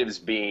 Negatives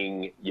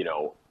being,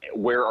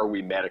 where are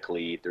we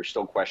medically? There's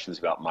still questions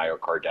about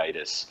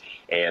myocarditis.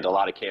 And a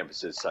lot of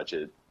campuses such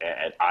as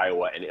at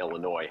Iowa and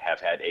Illinois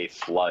have had a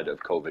flood of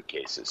COVID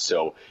cases.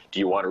 So do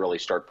you want to really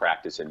start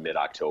practice in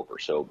mid-October?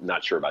 So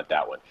not sure about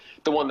that one.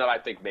 The one that I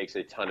think makes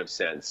a ton of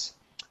sense,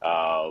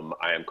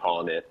 I am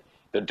calling it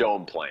the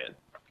Dome Plan,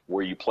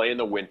 where you play in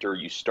the winter,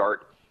 you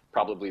start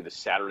probably the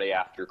Saturday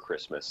after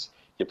Christmas.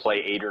 You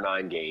play 8 or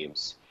 9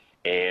 games,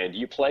 and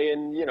you play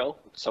in,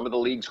 some of the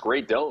league's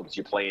great domes.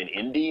 You play in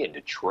Indy and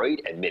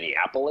Detroit and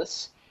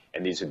Minneapolis,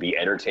 and these would be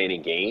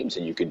entertaining games,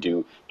 and you could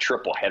do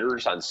triple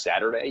headers on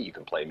Saturday. You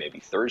can play maybe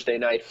Thursday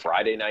night,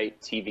 Friday night.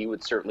 TV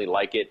would certainly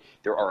like it.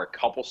 There are a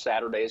couple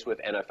Saturdays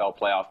with NFL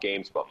playoff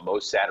games, but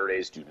most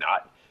Saturdays do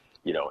not.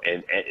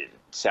 And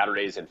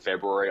Saturdays in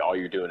February, all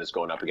you're doing is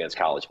going up against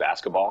college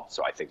basketball.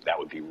 So I think that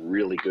would be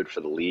really good for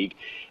the league.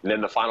 And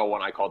then the final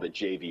one I call the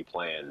JV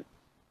plan,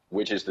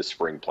 which is the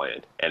spring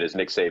plan. And as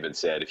Nick Saban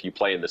said, if you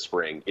play in the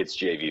spring, it's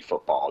JV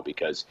football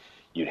because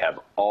you'd have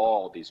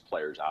all these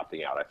players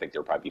opting out. I think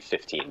there would probably be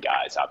 15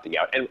 guys opting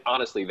out. And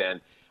honestly,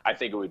 then, I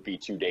think it would be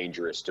too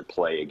dangerous to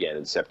play again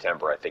in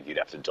September. I think you'd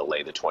have to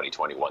delay the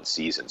 2021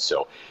 season.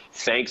 So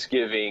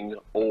Thanksgiving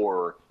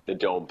or the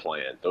Dome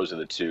plan, those are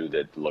the 2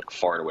 that look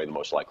far and away the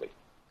most likely.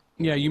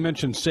 Yeah, you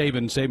mentioned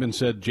Saban. Saban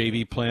said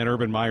JV plan.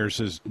 Urban Meyer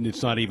says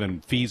it's not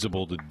even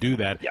feasible to do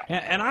that. Yeah.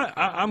 And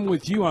I'm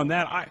with you on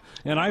that.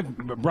 I've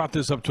brought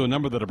this up to a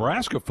number of the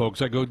Nebraska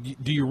folks. I go,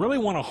 do you really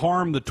want to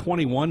harm the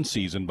 21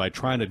 season by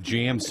trying to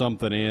jam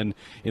something in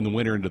the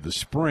winter into the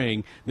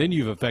spring? Then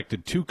you've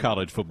affected 2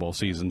 college football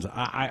seasons.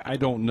 I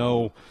don't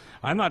know.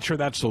 I'm not sure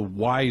that's a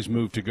wise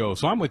move to go.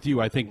 So I'm with you.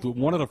 I think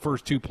one of the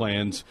first 2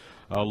 plans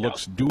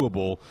looks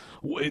doable.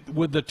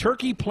 Would the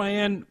turkey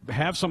plan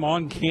have some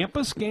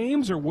on-campus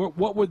games, or where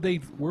would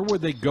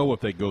they go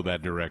if they go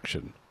that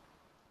direction?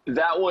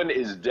 That one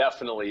is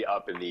definitely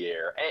up in the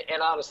air.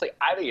 And honestly,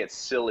 I think it's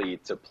silly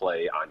to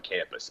play on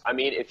campus.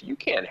 If you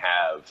can't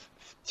have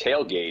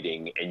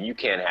tailgating and you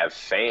can't have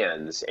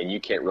fans and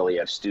you can't really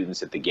have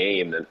students at the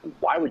game, then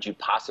why would you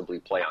possibly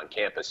play on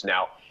campus?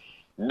 Now,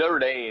 Notre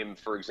Dame,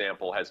 for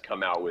example, has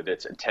come out with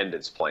its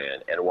attendance plan.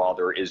 And while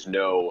there is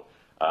no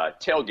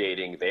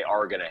tailgating, they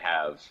are going to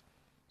have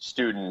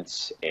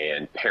students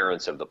and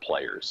parents of the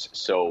players.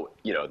 So,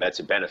 that's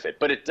a benefit.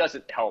 But it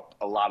doesn't help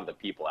a lot of the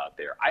people out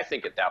there. I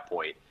think at that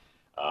point,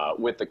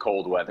 with the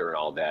cold weather and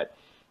all that,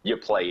 you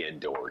play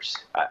indoors.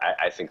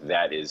 I think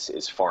that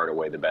is far and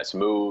away the best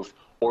move.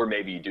 Or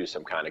maybe you do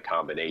some kind of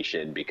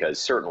combination because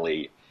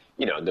certainly,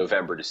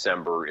 November,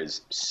 December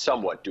is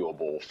somewhat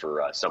doable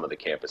for some of the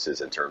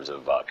campuses in terms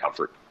of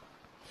comfort.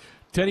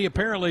 Teddy,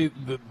 apparently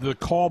the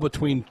call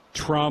between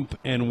Trump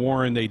and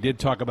Warren, they did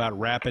talk about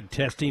rapid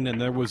testing, and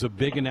there was a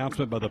big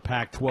announcement by the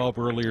Pac-12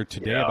 earlier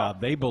today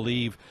about they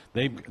believe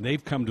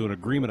they've come to an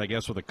agreement, I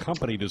guess, with a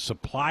company to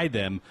supply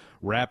them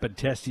rapid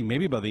testing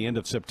maybe by the end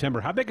of September.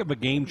 How big of a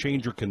game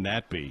changer can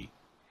that be?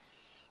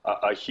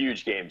 A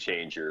huge game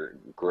changer,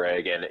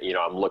 Greg. And,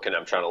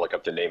 I'm trying to look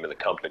up the name of the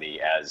company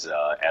as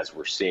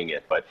we're seeing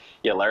it. But,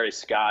 Larry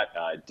Scott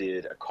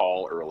did a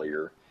call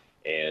earlier,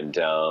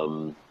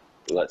 and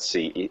let's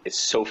see, it's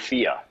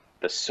Sophia,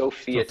 the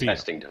Sophia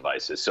testing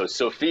devices. So,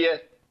 Sophia,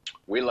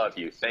 we love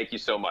you. Thank you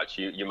so much.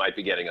 You might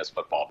be getting us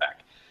football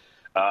back.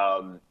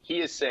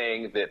 He is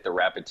saying that the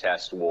rapid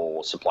test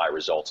will supply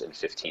results in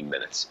 15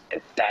 minutes.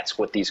 And that's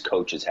what these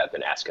coaches have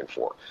been asking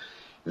for.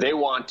 They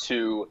want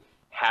to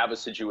have a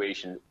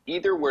situation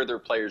either where their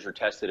players are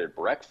tested at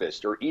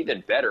breakfast or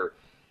even better,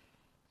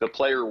 the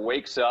player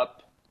wakes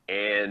up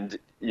and,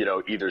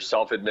 either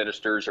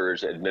self-administers or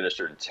is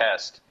administered a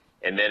test.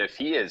 And then if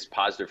he is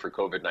positive for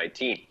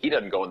COVID-19, he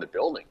doesn't go in the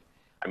building.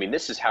 I mean,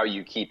 this is how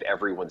you keep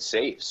everyone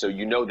safe. So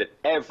you know that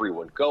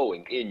everyone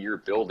going in your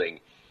building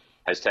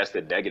has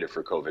tested negative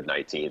for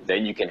COVID-19.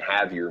 Then you can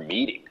have your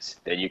meetings.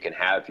 Then you can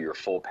have your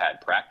full pad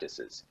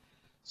practices.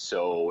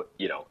 So,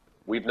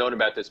 we've known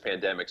about this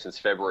pandemic since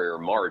February or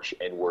March,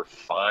 and we're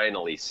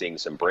finally seeing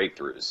some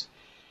breakthroughs.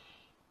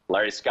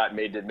 Larry Scott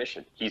made an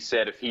admission. He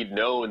said if he'd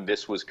known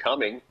this was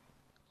coming,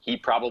 he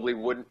probably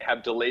wouldn't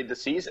have delayed the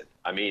season.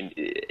 I mean,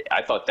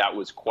 I thought that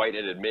was quite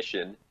an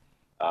admission.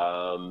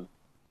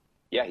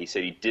 He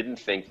said he didn't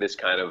think this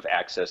kind of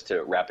access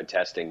to rapid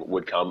testing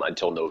would come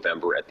until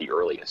November at the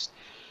earliest.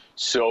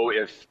 So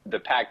if the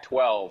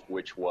Pac-12,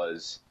 which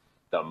was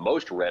the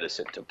most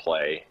reticent to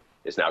play,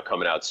 is now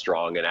coming out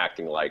strong and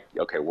acting like,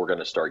 okay, we're going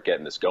to start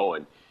getting this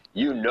going,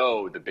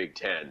 the Big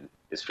Ten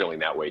is feeling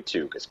that way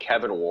too, because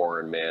Kevin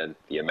Warren, man,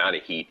 the amount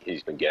of heat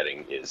he's been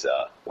getting is,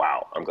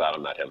 wow, I'm glad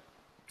I'm not him.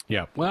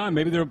 Yeah, well,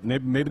 maybe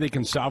they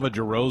can salvage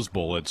a Rose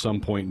Bowl at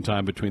some point in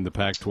time between the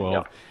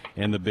Pac-12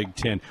 and the Big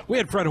Ten. We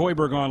had Fred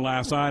Hoiberg on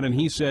last night, and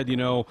he said,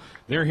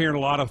 they're hearing a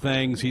lot of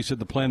things. He said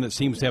the plan that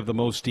seems to have the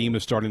most steam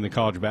is starting the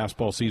college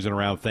basketball season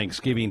around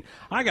Thanksgiving.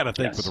 I got to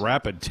think with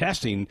rapid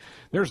testing,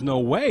 there's no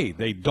way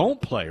they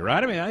don't play,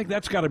 right? I mean, I think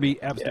that's got to be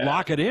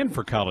lock it in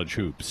for college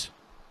hoops.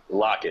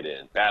 Lock it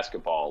in.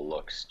 Basketball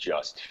looks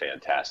just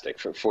fantastic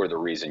for the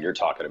reason you're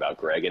talking about,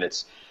 Greg, and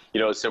it's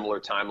a similar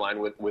timeline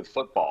with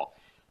football.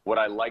 What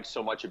I like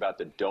so much about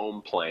the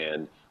Dome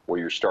plan, where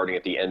you're starting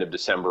at the end of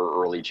December,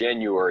 early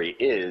January,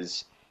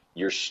 is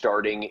you're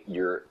starting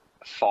your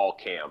fall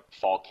camp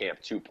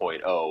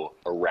 2.0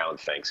 around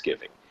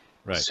Thanksgiving.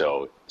 Right.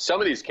 So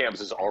some of these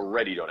campuses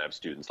already don't have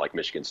students like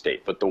Michigan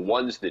State, but the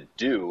ones that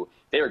do,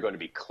 they are going to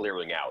be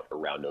clearing out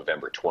around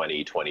November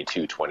 20,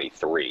 22,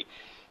 23.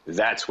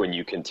 That's when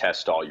you can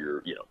test all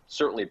your,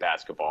 certainly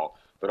basketball,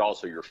 but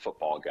also your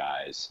football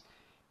guys.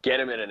 Get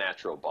them in a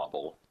natural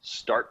bubble,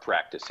 start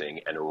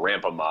practicing, and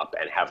ramp them up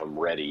and have them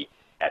ready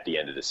at the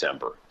end of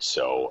December.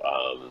 So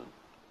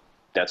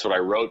that's what I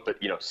wrote. But,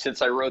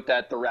 since I wrote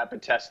that, the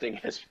rapid testing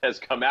has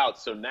come out.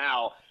 So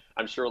now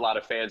I'm sure a lot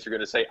of fans are going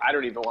to say, I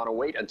don't even want to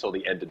wait until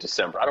the end of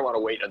December. I don't want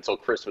to wait until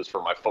Christmas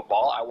for my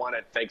football. I want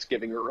it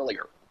Thanksgiving or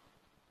earlier.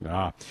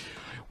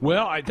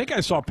 Well, I think I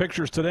saw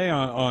pictures today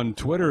on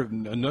Twitter.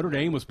 Notre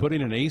Dame was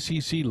putting an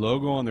ACC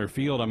logo on their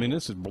field. I mean,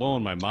 this is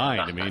blowing my mind.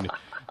 I mean,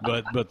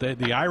 but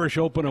the Irish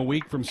Open a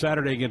week from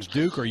Saturday against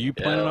Duke. Are you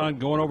planning on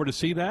going over to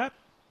see that?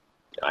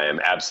 I am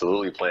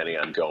absolutely planning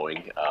on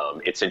going.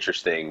 It's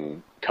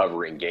interesting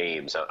covering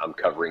games. I'm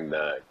covering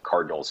the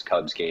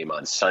Cardinals-Cubs game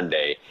on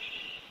Sunday.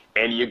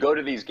 And you go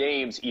to these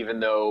games even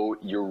though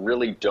you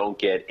really don't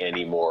get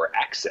any more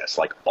access.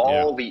 Like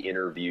all the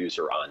interviews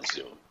are on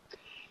Zoom.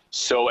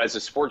 So as a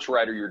sports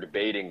writer, you're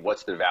debating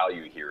what's the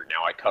value here.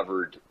 Now I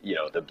covered,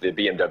 the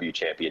BMW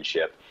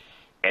Championship,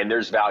 and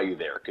there's value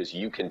there because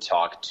you can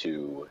talk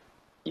to,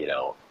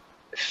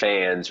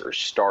 fans or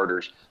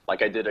starters.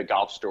 Like I did a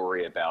golf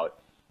story about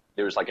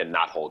there was like a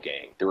knothole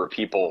gang. There were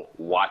people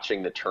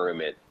watching the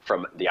tournament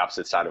from the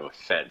opposite side of a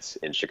fence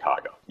in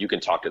Chicago. You can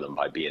talk to them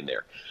by being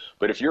there.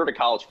 But if you're at a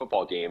college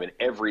football game and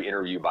every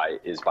interview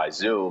is by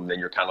Zoom, then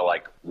you're kind of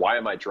like, why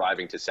am I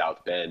driving to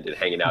South Bend and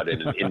hanging out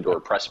in an indoor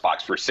press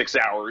box for 6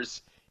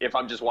 hours if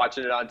I'm just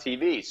watching it on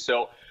TV?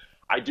 So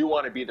I do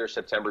want to be there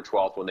September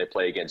 12th when they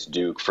play against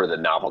Duke for the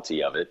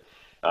novelty of it.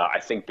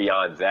 I think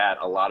beyond that,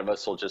 a lot of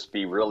us will just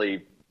be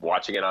really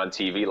watching it on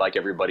TV like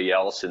everybody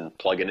else and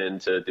plugging in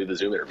to do the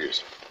Zoom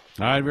interviews.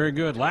 All right, very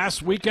good.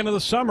 Last weekend of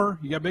the summer,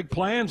 you got big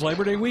plans.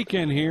 Labor Day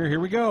weekend here. Here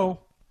we go.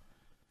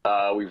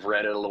 We've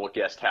rented a little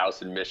guest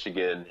house in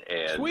Michigan,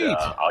 and Sweet.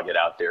 I'll get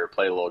out there,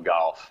 play a little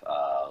golf.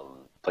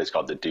 Place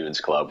called the Dunes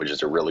Club, which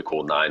is a really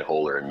cool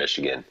 9-holer in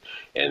Michigan.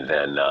 And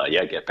then,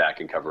 get back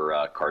and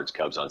cover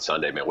Cards-Cubs on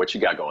Sunday. Man, what you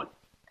got going?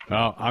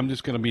 I'm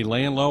just going to be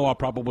laying low. I'll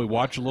probably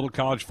watch a little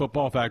college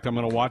football. In fact, I'm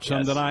going to watch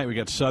some tonight. We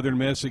got Southern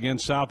Miss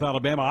against South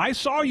Alabama. I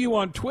saw you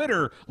on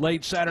Twitter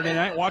late Saturday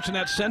night watching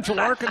that Central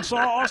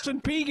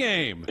Arkansas-Austin Peay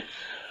game.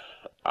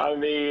 I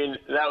mean,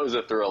 that was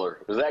a thriller.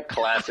 It was that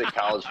classic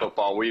college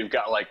football where you've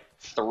got like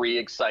 3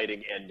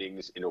 exciting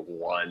endings in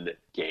one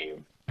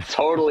game.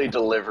 Totally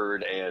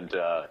delivered, and,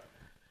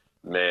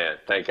 man,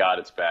 thank God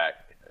it's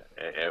back.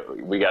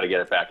 And we got to get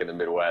it back in the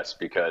Midwest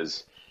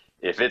because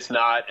if it's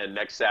not, and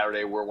next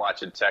Saturday we're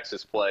watching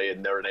Texas play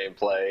and Notre Dame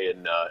play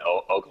and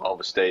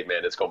Oklahoma State,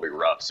 man, it's going to be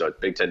rough. So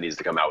Big Ten needs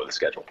to come out with a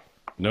schedule.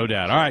 No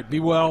doubt. All right,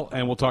 be well,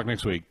 and we'll talk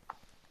next week.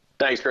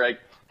 Thanks, Greg.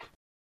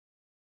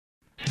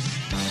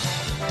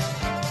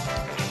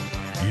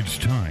 It's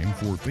time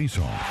for Face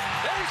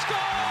Off. They score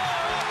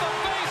the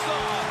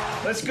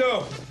face-off. Let's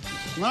go.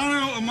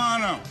 Mano a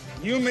mano.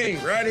 You, me,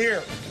 right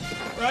here.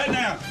 Right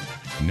now.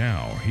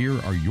 Now, here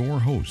are your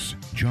hosts,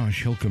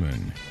 Josh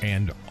Hilkeman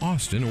and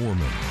Austin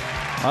Orman.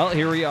 Well,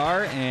 here we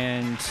are,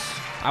 and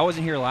I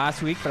wasn't here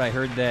last week, but I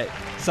heard that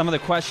some of the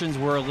questions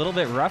were a little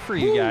bit rough for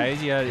you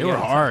guys. They were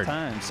hard.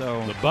 Time,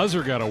 so The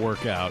buzzer got to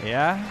work out.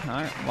 yeah. All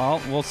right.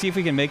 Well, we'll see if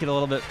we can make it a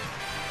little bit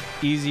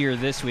easier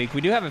this week.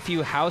 We do have a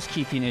few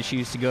housekeeping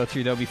issues to go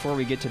through, though, before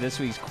we get to this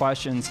week's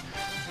questions.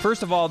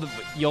 First of all,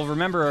 you'll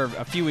remember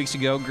a few weeks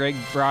ago, Greg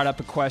brought up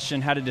a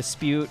question, had a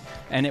dispute,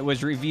 and it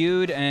was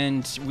reviewed,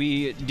 and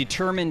we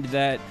determined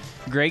that,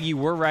 Greg, you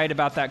were right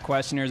about that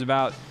question. There's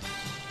about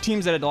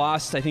teams that had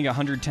lost, I think,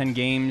 110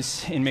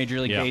 games in Major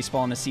League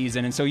Baseball in the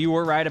season, and so you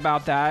were right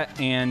about that.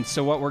 And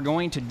so what we're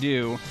going to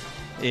do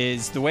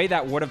is, the way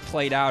that would have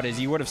played out is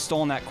you would have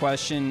stolen that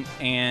question,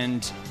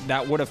 and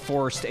that would have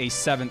forced a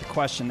 7th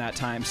question that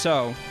time.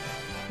 So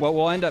what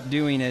we'll end up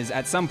doing is,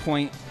 at some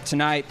point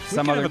tonight,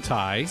 some other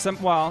tie. I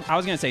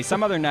was going to say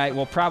some other night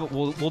we'll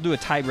do a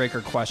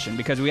tiebreaker question,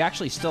 because we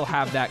actually still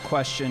have that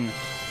question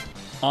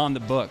on the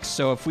books.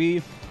 So if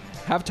we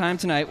have time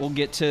tonight, we'll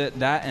get to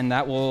that, and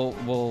that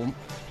will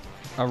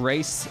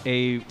erase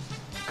a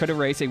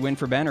win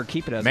for Ben, or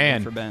keep it as a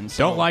win for Ben.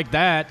 So, don't like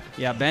that.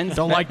 Yeah, Ben.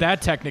 Don't like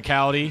that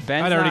technicality.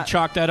 I'd already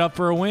chalked that up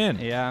for a win.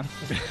 Yeah.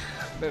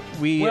 But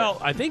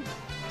I think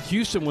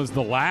Houston was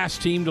the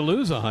last team to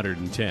lose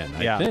 110,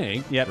 I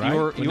think. Yep,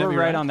 right? you were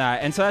right on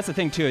that. And so that's the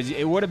thing, too, is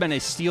it would have been a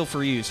steal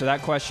for you. So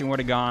that question would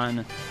have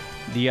gone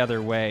the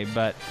other way.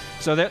 But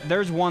so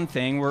there's one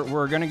thing.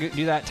 We're going to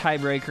do that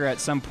tiebreaker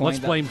at some point.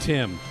 Let's blame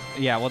Tim.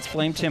 Yeah, let's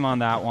blame Tim on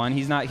that one.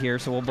 He's not here,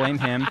 so we'll blame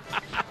him.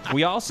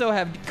 We also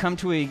have come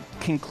to a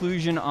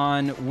conclusion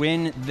on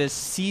when this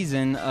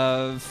season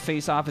of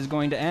Face Off is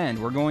going to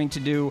end. We're going to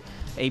do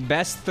a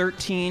best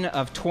 13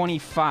 of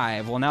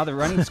 25. Well, now the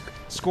running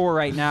score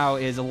right now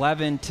is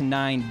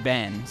 11-9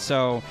 Ben.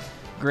 So,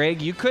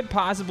 Greg, you could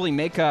possibly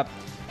make up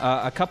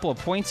a couple of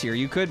points here.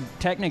 You could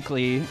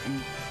technically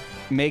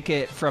make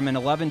it from an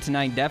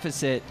 11-9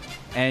 deficit,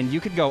 and you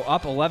could go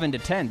up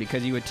 11-10,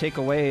 because you would take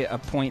away a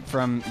point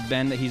from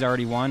Ben that he's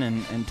already won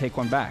and take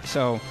one back.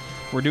 So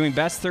we're doing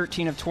best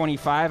 13 of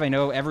 25. I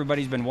know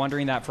everybody's been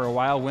wondering that for a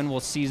while. When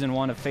will season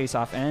 1 of Face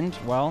Off end?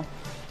 Well,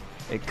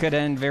 it could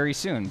end very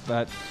soon.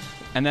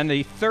 And then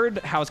the third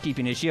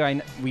housekeeping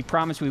issue, we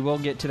promise we will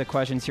get to the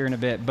questions here in a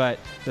bit, but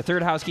the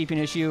third housekeeping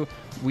issue,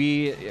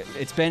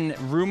 it's been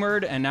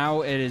rumored, and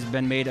now it has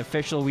been made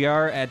official. We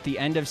are at the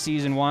end of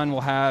season 1.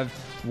 We'll have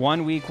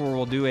 1 week where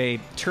we'll do a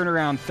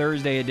turnaround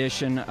Thursday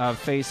edition of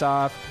Face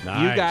Off.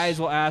 Nice. You guys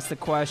will ask the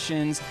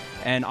questions,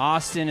 and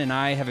Austin and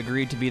I have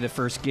agreed to be the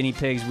first guinea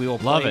pigs. We will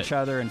play each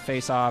other and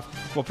face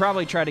off. We'll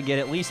probably try to get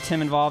at least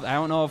Tim involved. I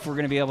don't know if we're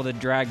going to be able to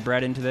drag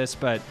Brett into this,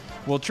 but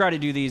we'll try to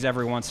do these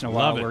every once in a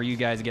while where you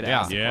guys get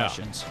asked the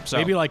questions. So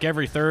maybe like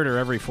every 3rd or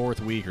every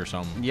 4th week or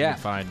something. Yeah, we'll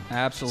find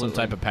absolutely some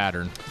type of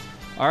pattern.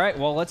 All right,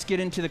 well, let's get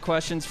into the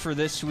questions for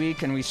this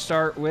week, and we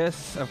start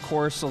with, of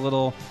course, a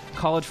little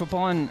college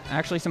football and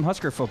actually some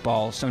Husker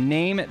football. So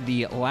name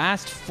the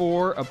last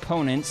 4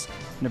 opponents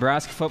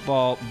Nebraska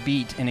football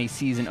beat in a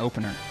season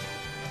opener.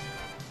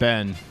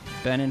 Ben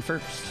in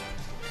first.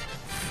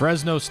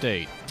 Fresno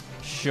State.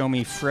 Show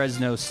me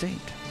Fresno State.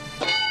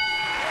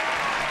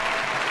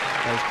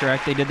 That is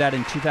correct. They did that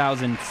in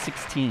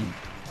 2016.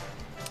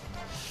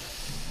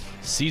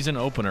 Season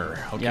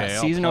opener. Okay, yeah,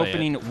 season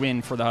opening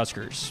win for the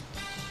Huskers.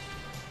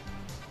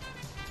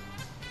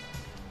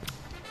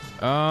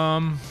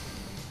 Man,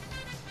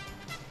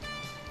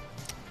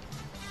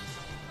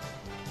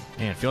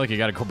 I feel like you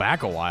got to go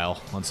back a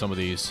while on some of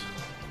these.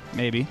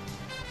 Maybe.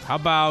 How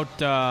about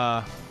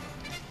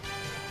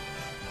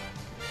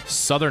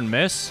Southern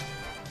Miss?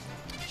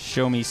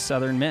 Show me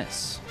Southern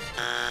Miss.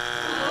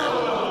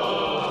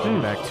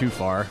 Maybe back too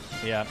far.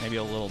 Yeah, maybe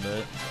a little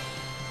bit.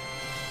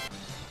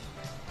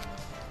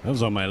 That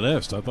was on my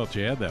list. I thought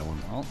you had that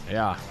one. Well,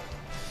 yeah.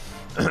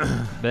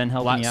 Ben,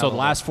 help me out. So the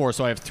last 4,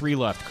 so I have 3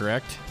 left,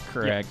 correct?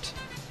 Correct.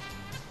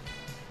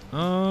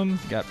 Yeah.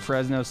 Got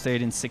Fresno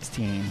State in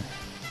 16.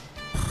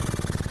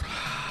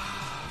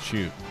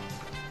 Shoot.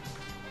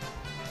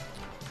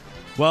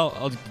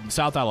 Well,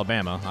 South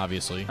Alabama,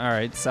 obviously. All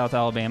right, South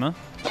Alabama.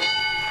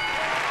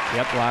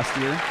 Yep, last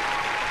year.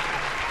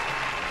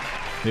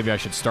 Maybe I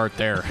should start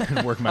there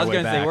and work my way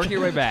back. I was going to say, work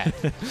your way back.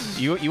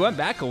 You went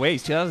back a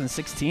ways.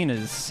 2016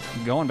 is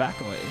going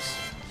back a ways.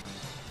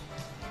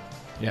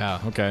 Yeah,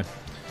 okay.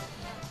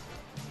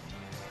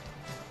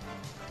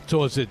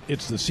 So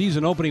it's the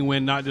season opening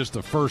win, not just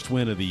the first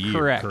win of the year.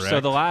 Correct. So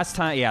the last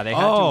time, they had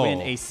to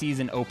win a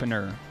season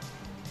opener.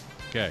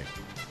 Okay.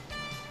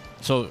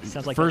 So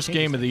like first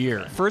game of the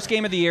year. First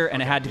game of the year,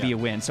 and it had to be a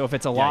win. So if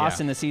it's a loss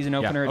in the season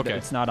opener,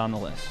 it's not on the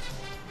list.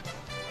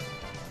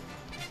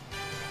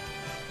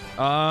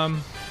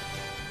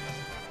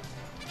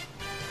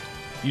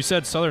 You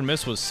said Southern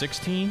Miss was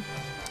 16?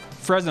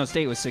 Fresno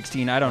State was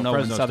 16. I don't know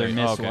when Southern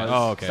Miss was.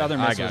 Oh, okay. Southern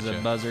Miss was a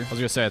buzzer. I was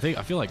going to say,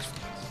 I feel like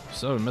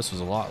Southern Miss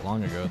was a lot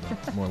long ago,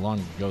 more long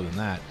ago than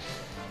that.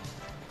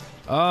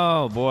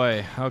 Oh,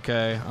 boy.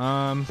 Okay.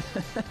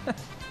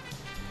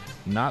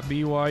 Not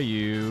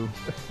BYU.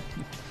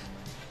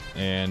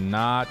 And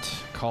not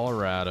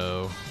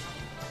Colorado.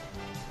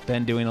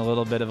 Ben doing a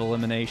little bit of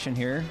elimination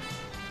here.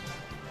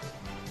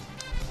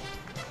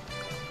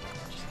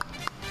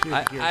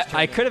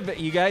 I could have.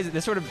 You guys,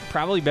 this would have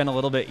probably been a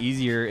little bit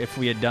easier if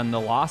we had done the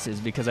losses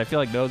because I feel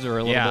like those are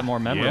a little bit more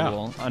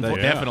memorable. They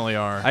definitely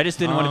are. I just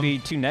didn't want to be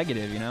too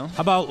negative, How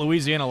about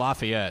Louisiana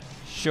Lafayette?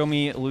 Show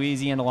me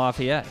Louisiana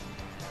Lafayette.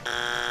 It's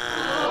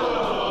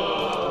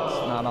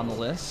not on the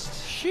list.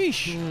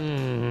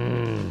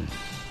 Sheesh.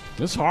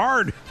 It's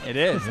hard. It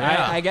is.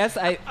 Yeah. I guess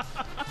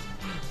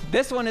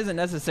this one isn't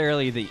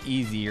necessarily the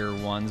easier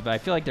ones, but I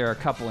feel like there are a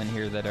couple in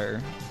here that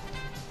are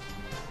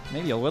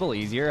maybe a little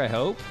easier, I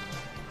hope.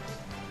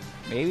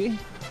 Maybe.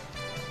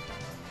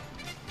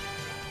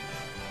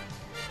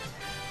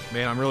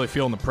 Man, I'm really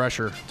feeling the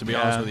pressure, to be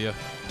honest with you.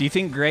 Do you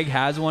think Greg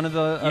has one of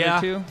the other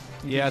two?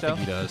 Yeah, I think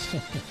he does.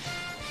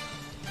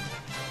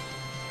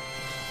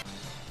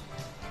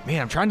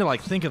 Man, I'm trying to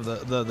think of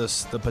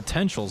the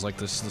potentials,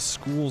 the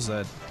schools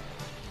that.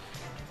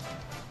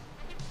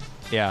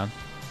 Yeah.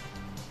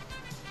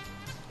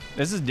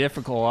 This is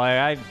difficult.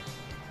 I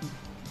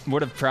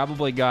would have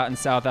probably gotten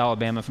South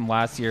Alabama from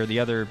last year. The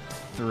other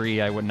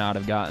three I would not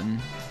have gotten.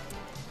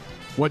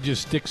 What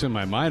just sticks in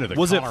my mind are the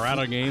Was it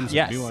Colorado games.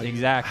 Yes, and BYU.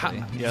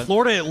 exactly. Yep.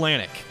 Florida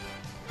Atlantic.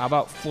 How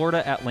about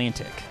Florida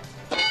Atlantic?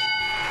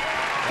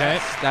 Okay.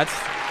 That's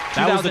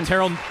That was the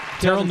Terrell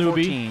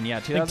Newby. 2014. Yeah, I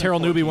think Terrell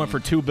Newby went for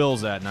 2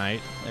 bills that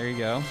night. There you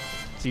go.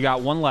 So you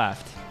got one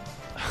left.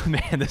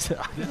 Man, this is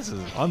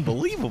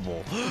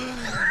unbelievable.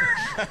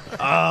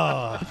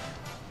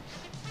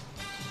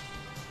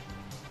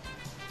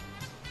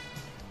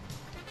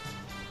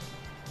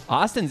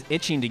 Austin's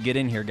itching to get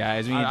in here,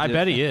 guys. I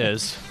bet he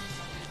is.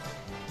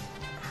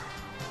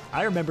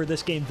 I remember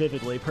this game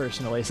vividly,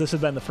 personally. So this would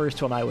have been the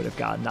first one I would have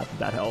gotten. Not that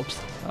that helps.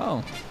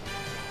 Oh.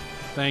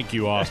 Thank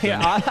you, Austin.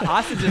 Yeah,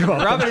 Austin just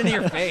rub it in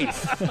your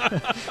face.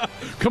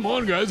 Come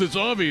on, guys. It's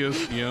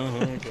obvious. Yeah,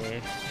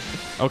 okay.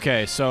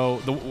 Okay,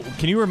 so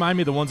can you remind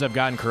me the ones I've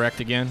gotten correct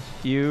again?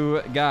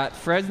 You got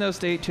Fresno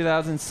State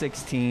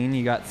 2016,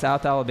 you got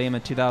South Alabama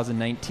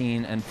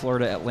 2019, and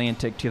Florida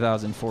Atlantic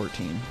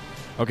 2014.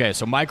 Okay,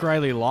 so Mike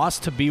Riley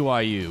lost to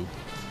BYU.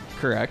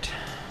 Correct.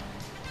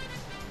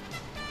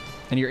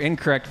 And your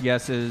incorrect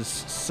guess is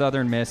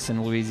Southern Miss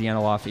and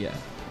Louisiana Lafayette.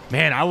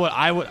 Man,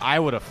 I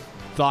would have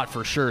thought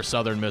for sure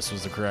Southern Miss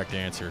was the correct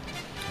answer.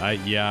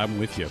 Yeah, I'm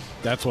with you.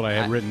 That's what I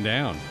had written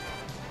down.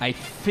 I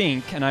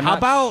think, and I'm How not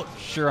about-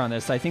 sure on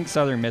this, I think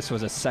Southern Miss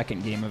was a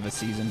second game of a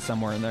season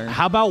somewhere in there.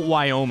 How about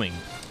Wyoming?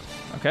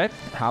 Okay.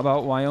 How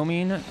about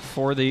Wyoming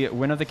for the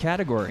win of the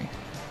category?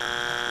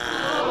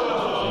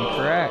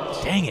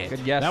 Incorrect. Dang it.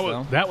 Good guess,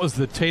 though. That was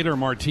the Taylor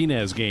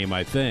Martinez game,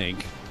 I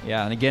think.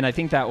 Yeah, and again, I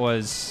think that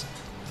was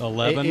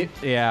 11?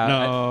 yeah.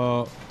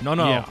 No.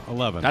 Yeah,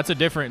 11. That's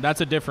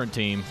a different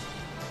team.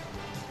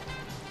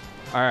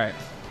 All right.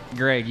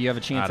 Greg, you have a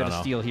I chance don't at a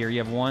know. steal here. You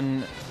have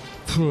one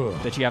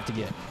that you have to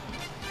get.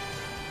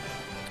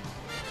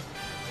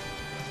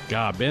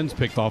 God, Ben's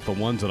picked off the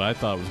ones that I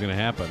thought was going to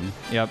happen.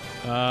 Yep.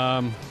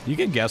 You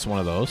can guess one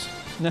of those.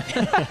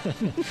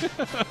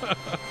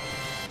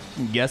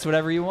 Guess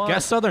whatever you want.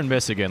 Guess Southern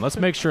Miss again. Let's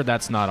make sure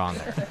that's not on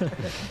there.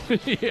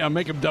 Yeah,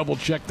 make them double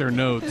check their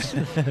notes.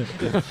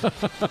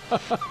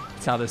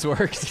 That's how this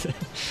works.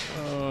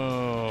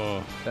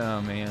 Oh,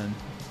 man.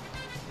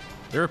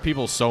 There are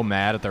people so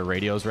mad at their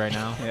radios right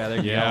now. Yeah,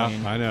 they're yeah,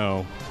 yelling. I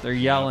know. They're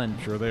yelling.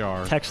 Sure they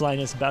are. Text line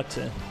is about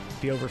to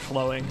be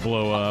overflowing.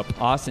 Blow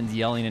up. Austin's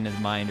yelling in his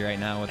mind right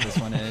now what this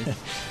one is.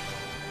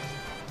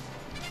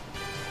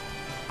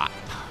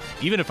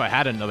 Even if I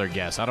had another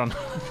guess, I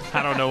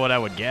don't know what I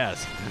would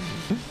guess.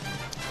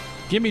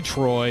 Give me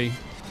Troy.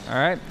 All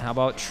right. How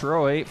about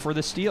Troy for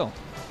the steal?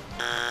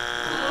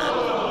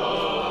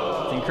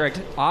 It's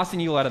incorrect.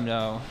 Austin, you let him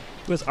know.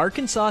 It was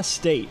Arkansas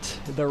State,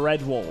 the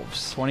Red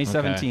Wolves.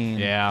 2017.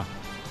 Okay. Yeah,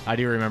 I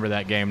do remember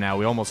that game now.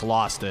 We almost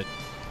lost it.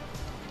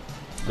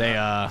 They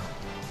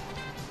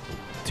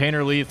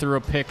Tanner Lee threw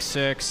a pick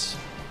 6,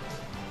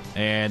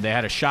 and they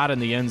had a shot in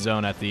the end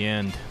zone at the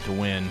end to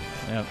win.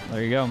 Yep.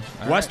 There you go.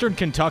 All Western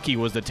Kentucky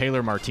was the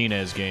Taylor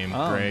Martinez game,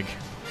 Oh. Greg.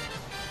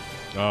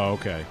 Oh,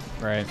 okay.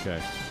 Right.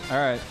 Okay. All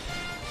right.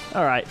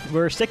 All right,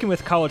 we're sticking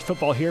with college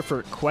football here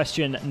for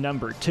question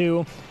number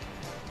 2.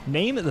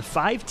 Name the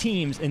 5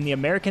 teams in the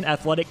American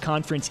Athletic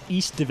Conference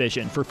East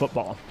Division for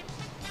football.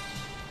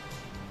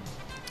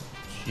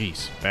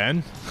 Jeez,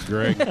 Ben?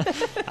 Greg.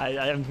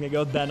 I'm going to go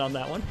with Ben on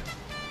that one.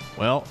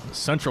 Well,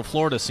 Central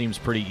Florida seems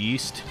pretty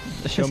east.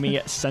 Show me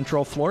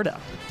Central Florida.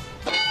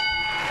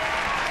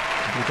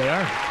 Here they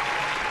are.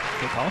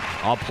 Good call.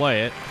 I'll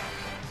play it.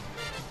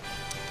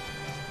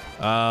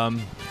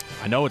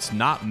 I know it's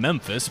not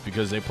Memphis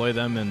because they play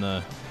them in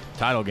the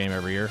title game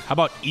every year. How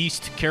about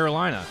East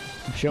Carolina?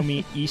 Show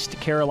me East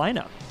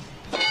Carolina.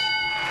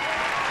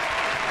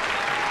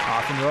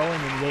 Off and rolling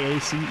in the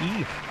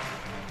AACE.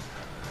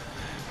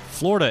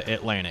 Florida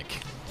Atlantic.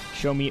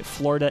 Show me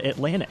Florida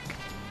Atlantic.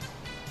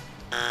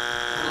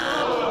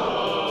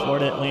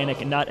 Florida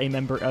Atlantic, not a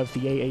member of the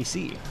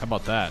AAC. How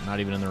about that? Not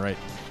even in the right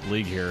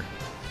league here.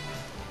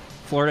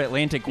 Florida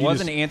Atlantic was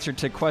an answer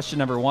to question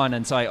number 1,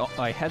 and so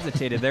I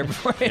hesitated there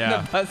before I hit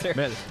the buzzer.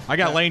 I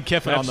got Lane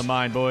Kiffin on the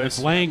mind, boys. It's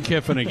Lane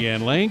Kiffin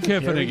again. Lane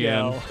Kiffin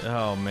again.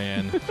 Oh,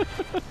 man.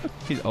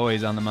 He's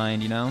always on the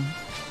mind, you know?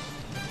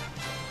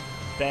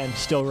 Ben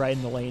still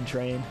riding the Lane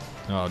train.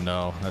 Oh,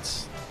 no.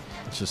 It's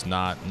just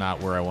not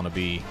where I want to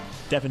be.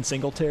 Devin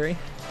Singletary.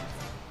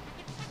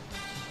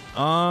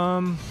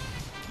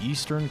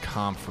 Eastern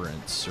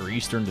Conference or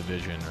Eastern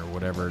Division or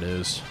whatever it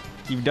is.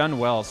 You've done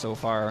well so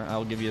far.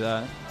 I'll give you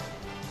that.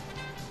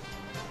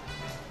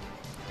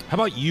 How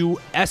about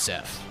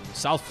USF,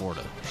 South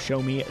Florida?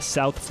 Show me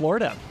South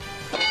Florida.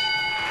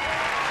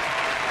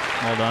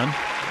 Well done.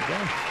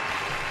 Okay.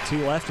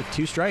 2 left with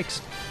 2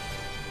 strikes.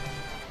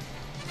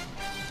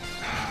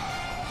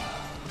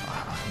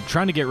 I'm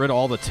trying to get rid of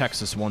all the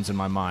Texas ones in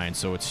my mind.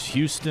 So it's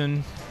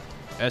Houston,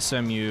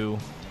 SMU.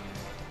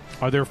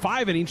 Are there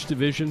 5 in each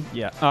division?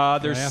 Yeah.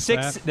 There's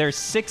 6. There's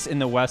 6 in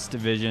the West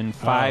Division,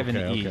 5 in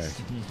the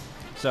East.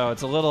 So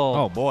it's a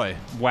little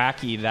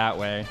wacky that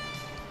way.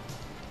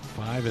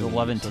 5 in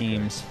 11 East,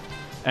 teams.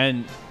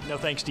 And no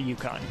thanks to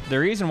UConn. The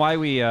reason why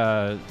we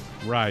that's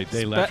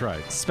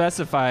right.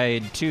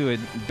 Specified too,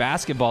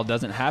 basketball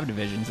doesn't have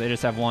divisions. They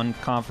just have one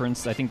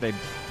conference. I think they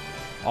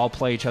all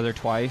play each other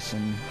twice.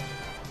 And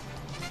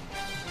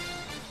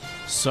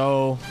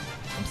so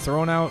I'm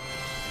throwing out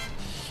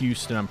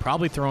Houston. I'm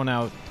probably throwing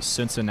out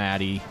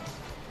Cincinnati.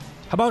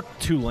 How about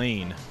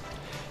Tulane?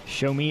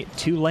 Show me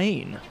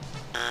Tulane.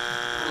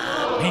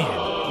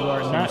 Man, you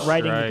are not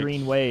riding the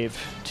green wave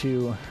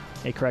to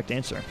a correct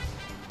answer.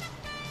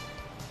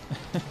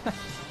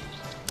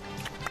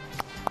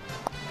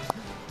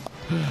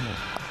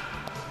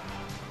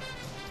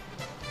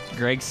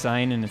 Greg's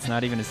signing. It's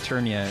not even his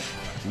turn yet.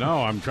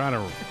 No, I'm trying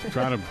to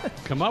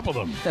come up with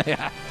them.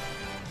 Yeah.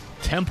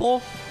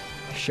 Temple.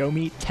 Show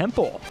me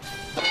Temple.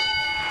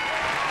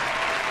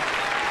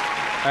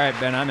 All right,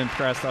 Ben, I'm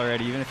impressed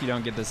already, even if you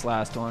don't get this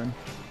last one.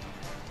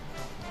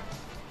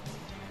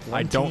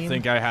 I don't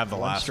think I have the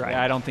last one.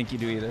 Yeah, I don't think you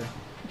do either.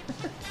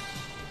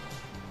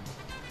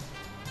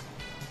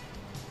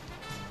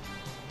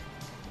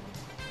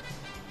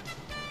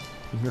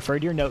 You can refer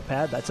to your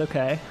notepad. That's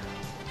okay.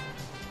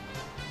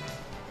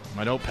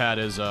 My notepad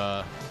is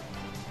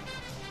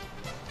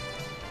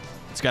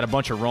it's got a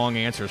bunch of wrong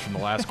answers from the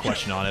last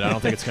question on it. I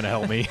don't think it's going to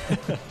help me.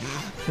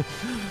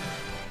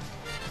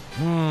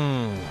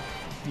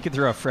 You could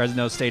throw a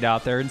Fresno State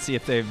out there and see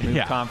if they've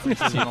moved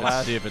conferences in the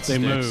last. See if it they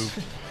sticks.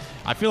 move.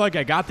 I feel like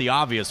I got the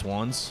obvious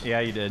ones.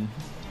 Yeah, you did.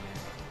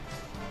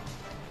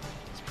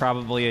 It's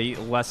probably a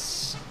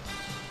less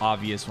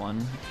obvious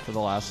one for the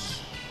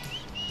last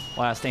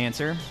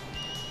answer.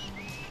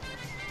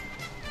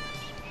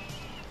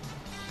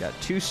 Got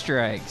 2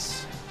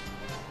 strikes.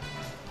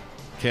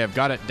 Okay, I've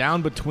got it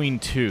down between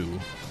 2.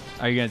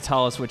 Are you going to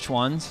tell us which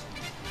ones?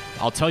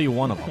 I'll tell you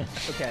one of them.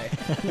 Okay.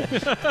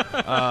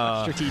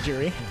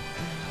 Strategery.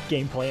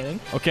 Game planning.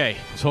 Okay,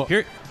 so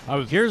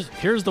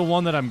here's the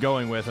one that I'm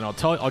going with, and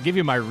I'll give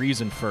you my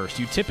reason first.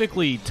 You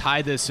typically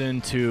tie this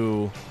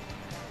into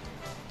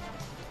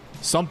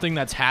something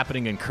that's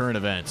happening in current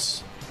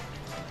events,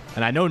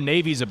 and I know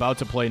Navy's about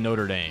to play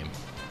Notre Dame,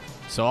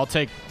 so I'll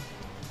take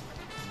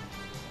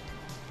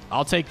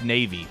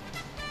Navy.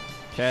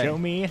 Okay. Show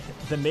me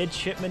the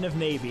midshipman of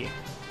Navy.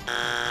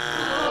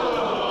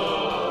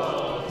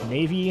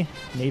 Navy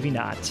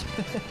not.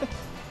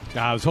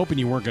 I was hoping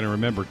you weren't going to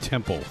remember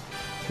Temple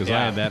because I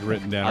had that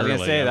written down. I was earlier.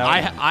 going to say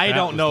that. I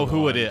don't know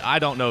who it is. I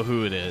don't know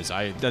who it is.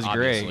 Does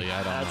Greg. I don't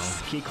That's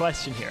know. the key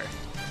question here.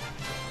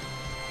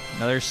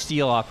 Another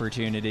steal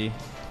opportunity.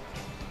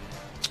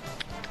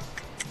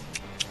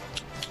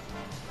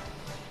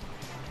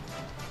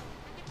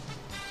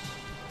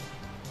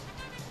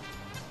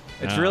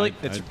 It's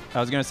I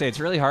was going to say, it's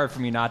really hard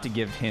for me not to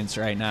give hints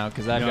right now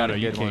because I've got a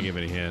good one. You can't give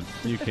any hints.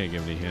 You can't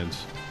give any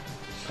hints.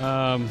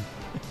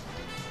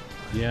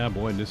 Yeah,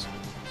 boy,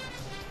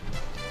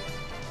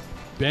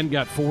 Ben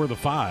got 4 of the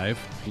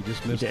 5. He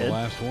just missed the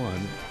last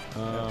one.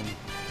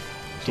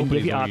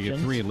 Somebody's going to get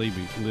 3 and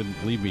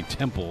leave me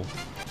Temple.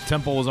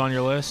 Temple was on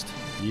your list?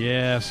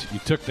 Yes, you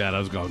took that. I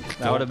was going.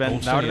 That would have been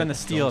the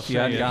steal if you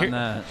hadn't gotten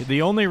that.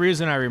 The only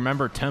reason I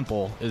remember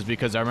Temple is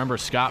because I remember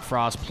Scott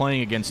Frost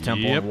playing against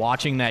Temple and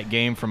watching that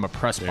game from a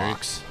press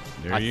box.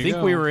 There I think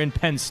we were in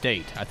Penn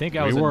State. I think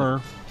I was in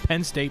the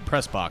Penn State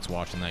press box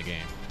watching that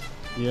game.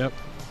 Yep,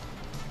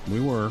 we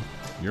were.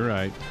 You're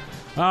right.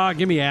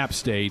 Give me App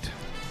State.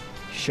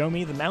 Show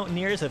me the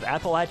Mountaineers of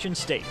Appalachian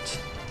State.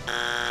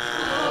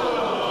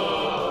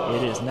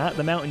 It is not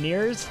the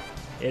Mountaineers.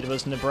 It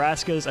was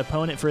Nebraska's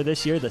opponent for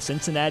this year, the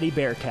Cincinnati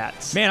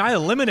Bearcats. Man, I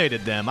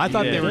eliminated them. I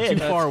thought they were too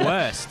far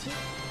west.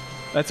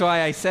 That's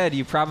why I said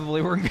you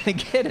probably weren't going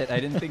to get it. I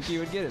didn't think you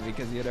would get it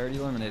because you had already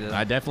eliminated it.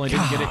 I definitely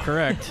didn't get it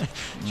correct.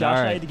 Josh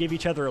and I had to give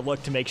each other a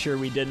look to make sure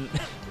we didn't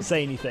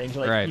say anything.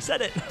 Like, you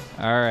said it.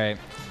 All right.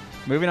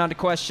 Moving on to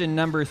question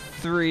number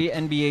 3,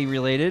 NBA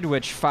related,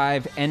 which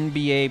 5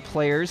 NBA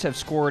players have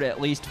scored at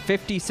least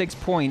 56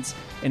 points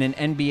in an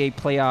NBA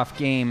playoff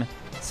game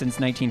since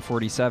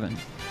 1947.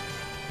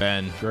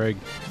 Ben. Greg.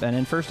 Ben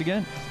in first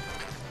again.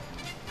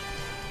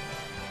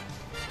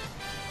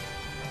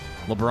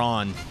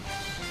 LeBron.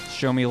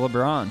 Show me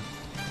LeBron.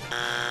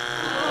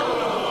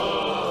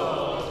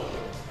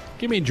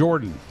 Give me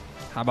Jordan.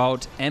 How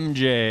about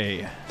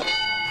MJ?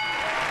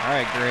 All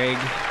right, Greg.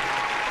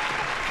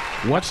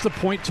 What's the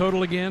point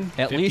total again?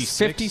 At least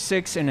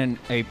 56 in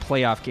a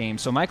playoff game.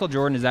 So Michael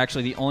Jordan is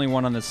actually the only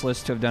one on this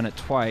list to have done it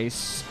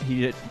twice.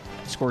 He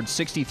scored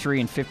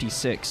 63 and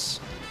 56,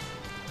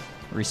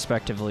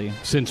 respectively.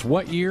 Since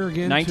what year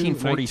again?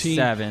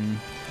 1947.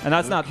 And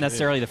that's not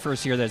necessarily the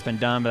first year that it's been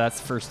done, but that's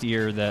the first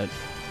year that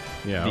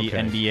the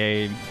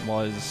NBA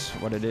was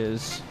what it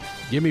is.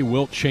 Give me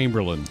Wilt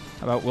Chamberlain.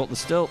 How about Wilt the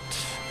Stilt?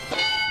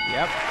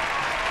 Yep.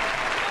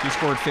 He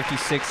scored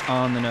 56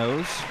 on the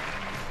nose.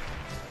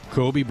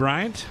 Kobe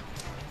Bryant.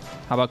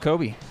 How about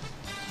Kobe?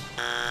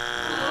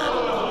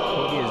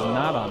 Kobe is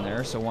not on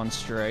there, so one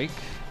strike.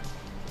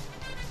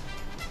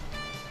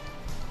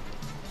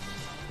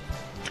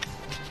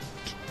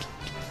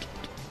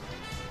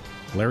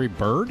 Larry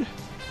Bird.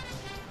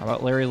 How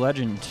about Larry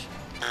Legend?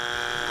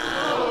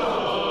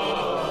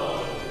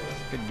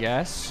 Good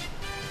guess.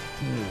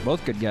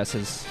 Both good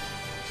guesses.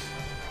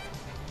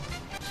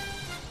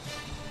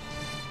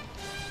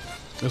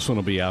 This one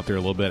will be out there a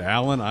little bit.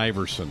 Allen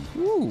Iverson.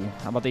 Ooh,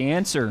 how about the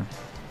answer?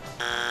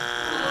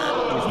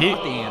 Not the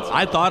answer.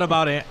 I thought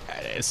about it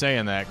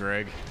saying that,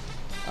 Greg.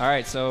 All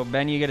right, so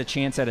Ben, you get a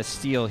chance at a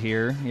steal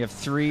here. You have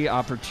 3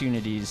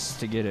 opportunities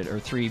to get it, or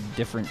 3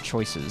 different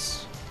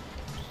choices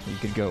you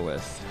could go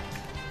with.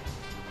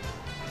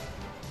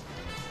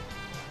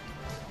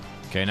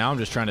 Okay, now I'm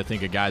just trying to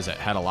think of guys that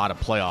had a lot of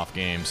playoff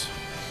games.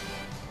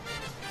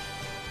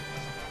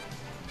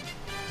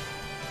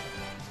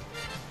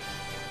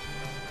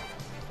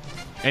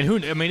 And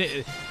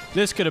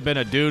this could have been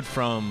a dude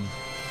from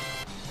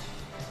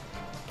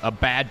a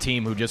bad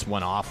team who just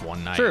went off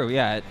one night. True,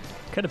 yeah. It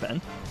Could have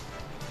been.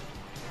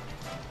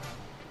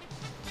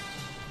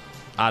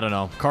 I don't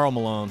know. Karl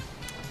Malone.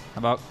 How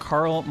about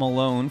Karl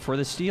Malone for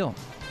the steal?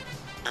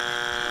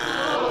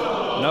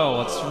 No,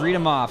 let's read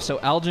them off. So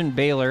Elgin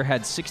Baylor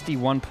had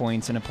 61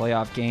 points in a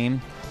playoff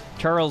game.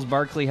 Charles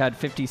Barkley had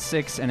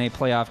 56 in a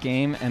playoff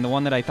game. And the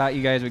one that I thought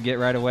you guys would get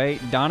right away,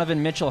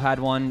 Donovan Mitchell had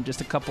one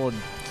just a couple of...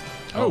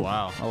 Oh,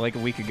 wow. Like a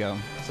week ago.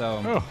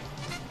 So... Oh.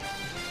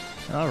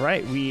 All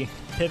right, we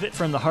pivot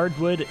from the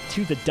hardwood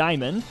to the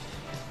diamond.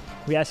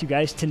 We ask you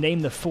guys to name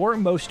the 4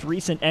 most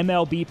recent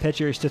MLB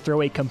pitchers to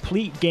throw a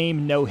complete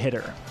game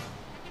no-hitter.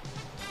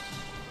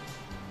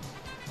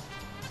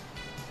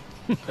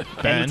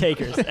 Any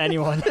takers?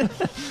 Anyone? We'll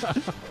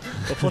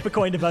flip a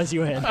coin to buzz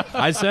you in.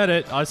 I said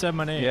it. I said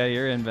my name. Yeah,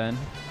 you're in, Ben.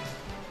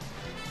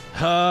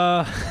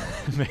 Man.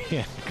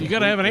 You got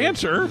to have an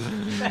answer.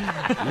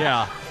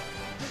 Yeah.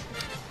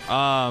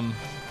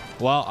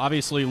 Well,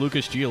 obviously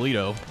Lucas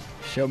Giolito.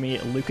 Show me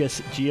Lucas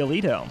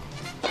Giolito.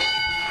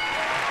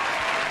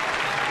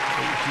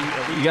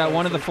 You got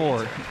one of the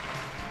 4.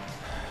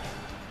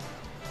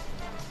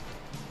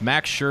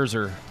 Max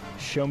Scherzer.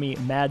 Show me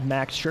Mad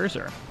Max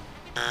Scherzer.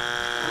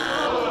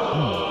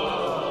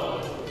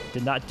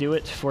 Did not do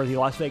it for the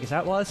Las Vegas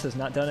Outlaws. Has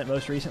not done it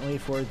most recently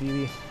for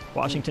the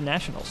Washington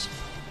Nationals.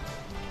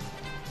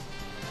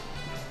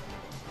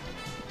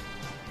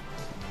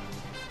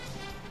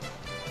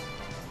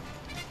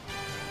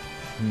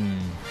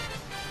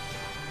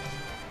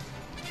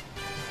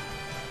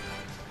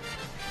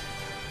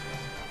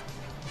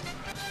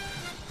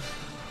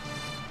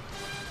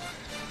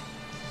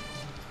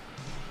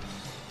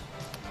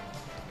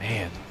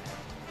 Man.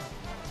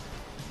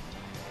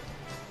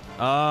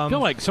 I feel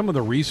like some of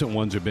the recent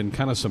ones have been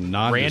kind of some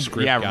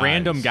nondescript guys.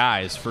 Random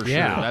guys for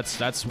Yeah. sure. That's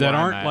that where I'm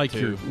aren't at, like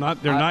too.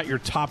 they're not your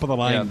top of the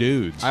line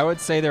dudes. I would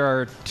say there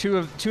are two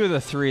of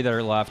the 3 that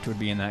are left would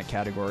be in that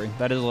category.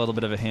 That is a little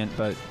bit of a hint,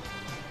 but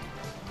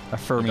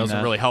affirming It doesn't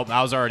that. really help.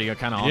 I was already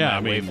kind of on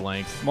that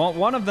wavelength. Well,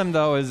 one of them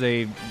though is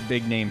a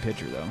big name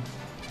pitcher though.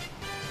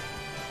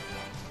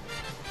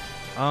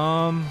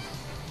 I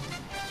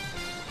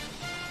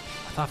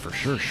thought for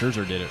sure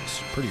Scherzer did it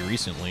pretty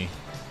recently.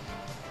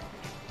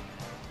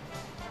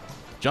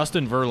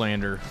 Justin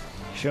Verlander.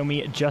 Show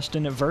me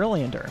Justin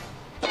Verlander.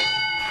 You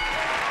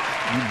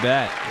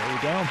bet. There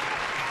we go.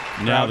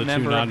 Now Proud the 2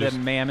 member of the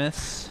nondescript.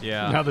 Mammoths.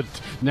 Yeah.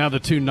 Now the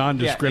 2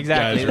 nondescript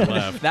yeah, exactly. guys are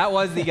left. That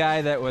was the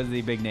guy that was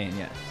the big name.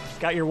 Yeah.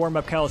 Got your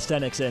warm-up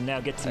calisthenics in. Now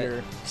get to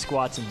your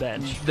squats and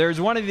bench. There's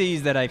one of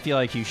these that I feel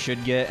like you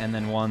should get, and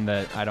then one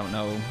that I don't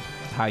know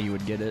how you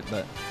would get it,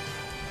 but.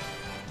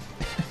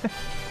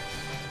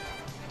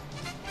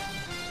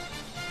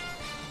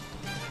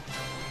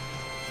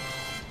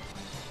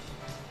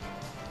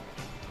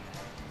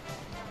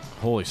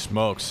 Holy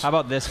smokes. How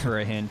about this for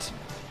a hint?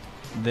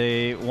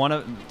 One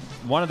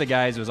of the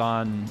guys was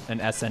on an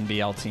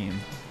SNBL team.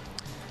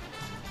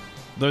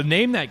 The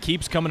name that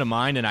keeps coming to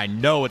mind, and I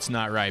know it's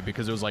not right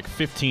because it was like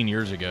 15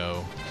 years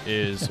ago,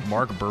 is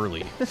Mark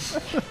Burley.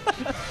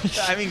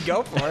 I mean,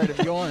 go for it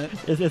if you want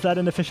it. Is that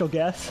an official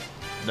guess?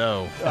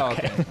 No. Oh,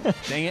 okay.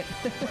 Dang it.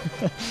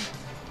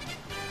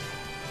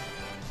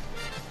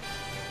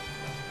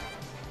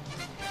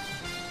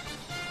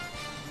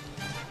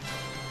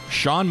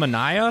 Sean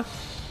Manaea?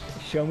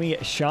 Show me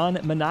Sean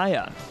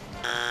Manaea.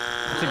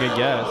 That's a good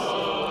guess.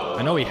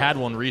 I know he had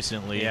one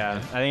recently. Yeah,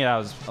 I think that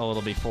was a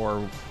little before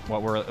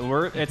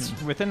what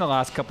it's within the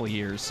last couple of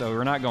years, so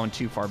we're not going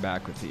too far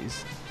back with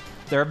these.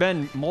 There have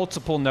been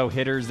multiple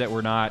no-hitters that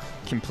were not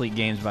complete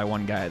games by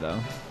one guy, though.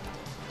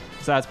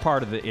 So that's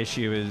part of the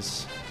issue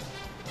is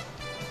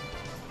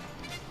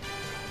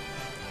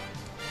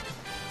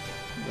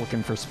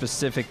looking for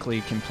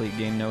specifically complete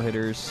game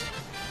no-hitters.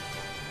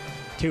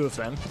 2 of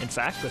them, in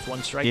fact, with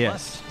 1 strike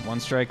Yes, left. 1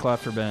 strike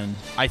left for Ben.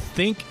 I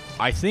think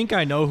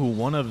I know who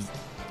one of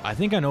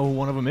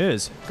them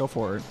is. Go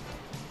for it.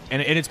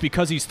 And it's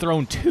because he's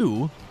thrown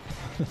 2.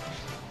 Do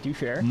you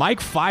share?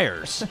 Mike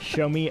Fiers.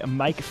 Show me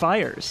Mike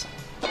Fiers.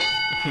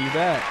 You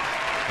bet.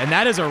 And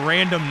that is a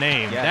random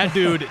name. Yeah. That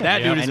dude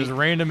is as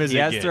random as he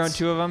it has gets. thrown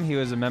 2 of them. He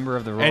was a member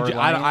of the Roar And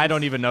Lions. I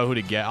don't even know who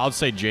to get. I'll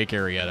say Jake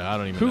Arrieta. I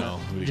don't even know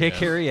who to Jake get.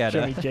 Show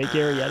Arrieta. me Jake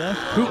Arrieta.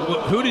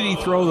 Who did he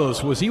throw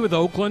those? Was he with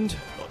Oakland?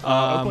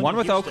 One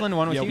with Oakland,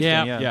 one with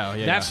Houston. Yeah.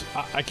 That's.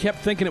 I kept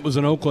thinking it was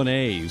an Oakland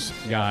A's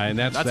guy, and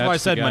that's why I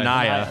said the guy.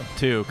 Mania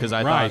too, because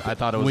I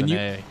thought it was when an you,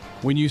 A.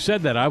 When you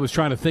said that, I was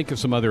trying to think of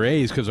some other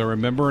A's because I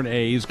remember an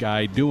A's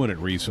guy doing it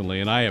recently,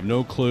 and I have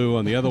no clue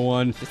on the other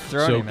one.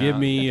 throwing So him give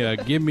out. me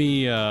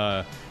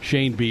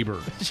Shane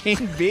Bieber. Shane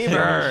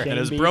Bieber. Shane And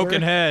his Bieber.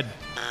 broken head.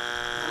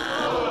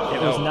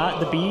 It was not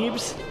the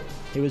Biebs.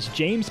 It was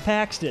James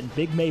Paxton,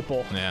 Big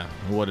Maple. Yeah,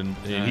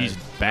 he's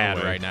bad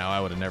way. right now.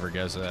 I would have never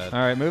guessed that. All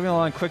right, moving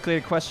along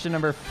quickly to question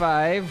number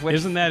 5.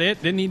 Isn't that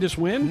it? Didn't he just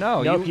win?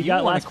 No, Nope, you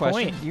got won a last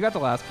question. point. You got the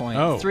last point.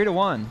 Oh.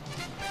 3-1.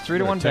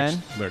 3-1, Ben.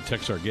 Better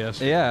text our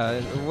guest. Yeah.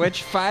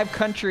 Which 5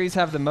 countries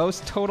have the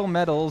most total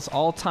medals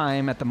all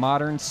time at the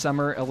modern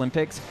Summer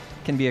Olympics?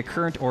 Can be a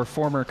current or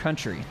former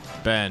country.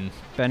 Ben.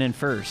 Ben in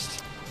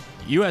first.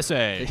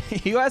 USA.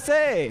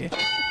 USA. You got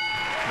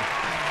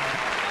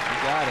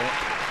it.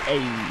 Hey.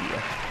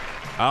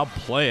 I'll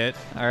play it.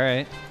 All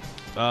right.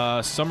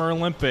 Summer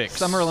Olympics.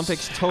 Summer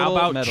Olympics total How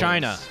about medals.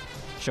 China?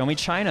 Show me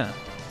China.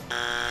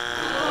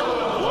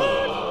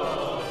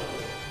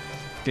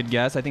 Good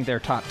guess. I think they're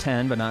top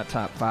 10, but not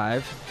top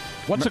 5.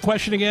 What's the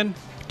question again?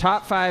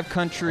 Top 5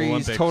 countries,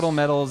 Olympics. total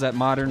medals at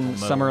modern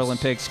Summer medals.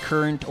 Olympics,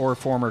 current or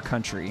former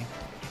country.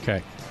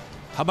 Okay.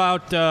 How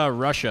about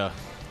Russia?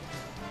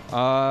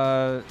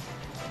 I'm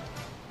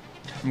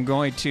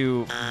going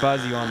to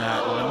buzz you on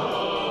that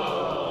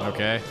one.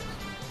 Okay.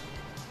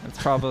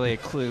 That's probably a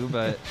clue,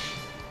 but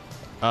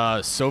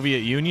Soviet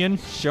Union.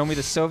 show me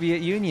the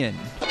Soviet Union.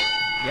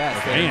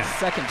 Yes, they're in Man,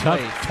 second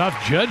place. tough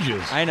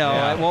judges. I know.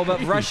 Yeah. Well,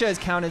 but Russia is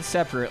counted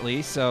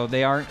separately, so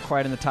they aren't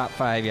quite in the top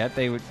 5 yet.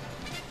 They would.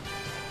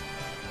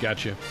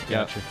 Gotcha.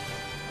 Yep.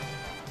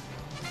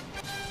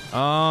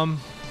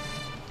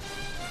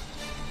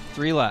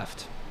 3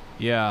 left.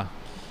 Yeah.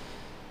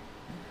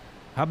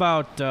 How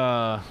about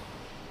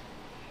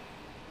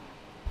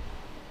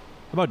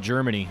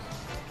Germany?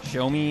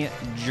 Show me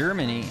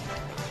Germany.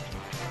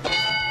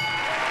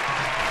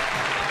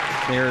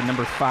 They're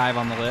number 5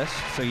 on the list,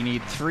 so you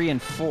need 3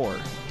 and 4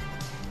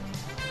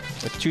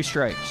 with 2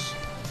 strikes.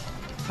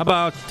 How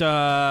about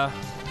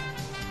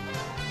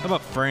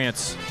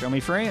France? Show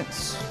me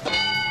France.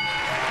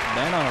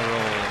 Ben on a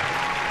roll.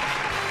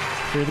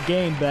 For the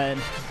game, Ben.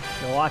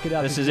 You'll lock it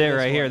up. This if is you it get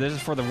right here. one. This is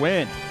for the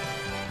win.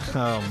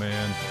 Oh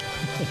man.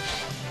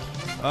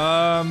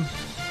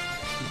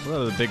 What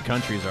other big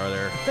countries are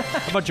there?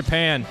 How about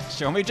Japan?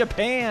 Show me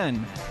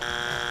Japan.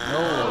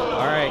 Oh,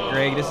 all right,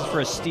 Greg. This is for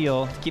a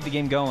steal to keep the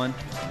game going.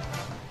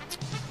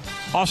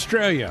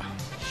 Australia.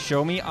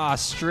 Show me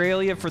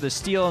Australia for the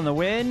steal and the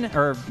win,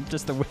 or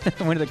just the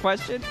win of the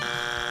question.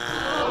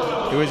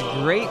 It was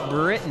Great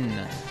Britain.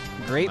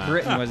 Great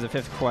Britain was the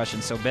 5th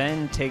question. So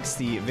Ben takes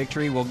the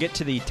victory. We'll get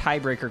to the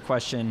tiebreaker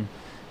question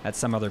at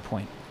some other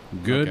point.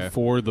 Good Okay.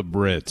 for the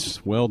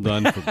Brits. Well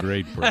done for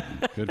Great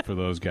Britain. Good for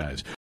those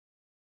guys.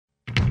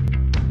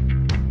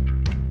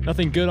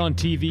 Nothing good on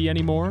TV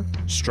anymore?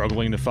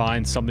 Struggling to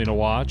find something to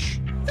watch?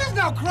 There's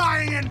no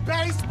crying in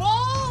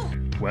baseball!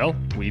 Well,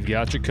 we've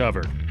got you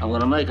covered. I'm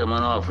gonna make him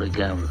an offer he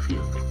can't refuse.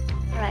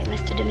 All right,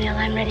 Mr. DeMille,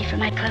 I'm ready for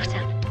my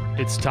close-up.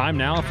 It's time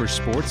now for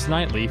Sports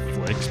Nightly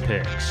Flicks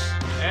Picks.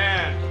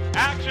 And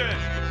action!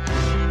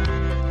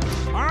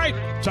 All right.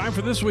 Time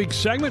for this week's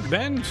segment.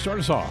 Ben, start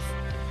us off.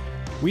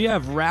 We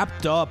have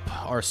wrapped up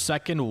our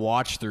second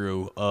watch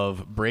through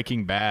of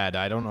Breaking Bad.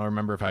 I don't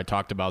remember if I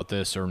talked about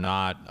this or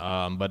not,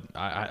 but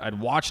I'd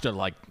watched it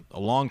like a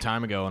long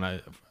time ago, and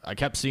I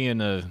kept seeing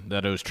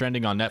that it was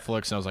trending on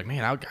Netflix, and I was like,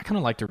 man, I kind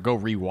of like to go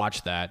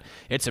rewatch that.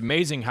 It's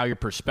amazing how your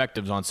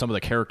perspectives on some of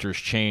the characters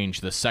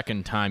change the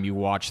second time you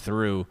watch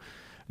through,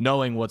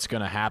 knowing what's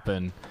going to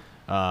happen.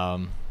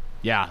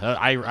 Yeah,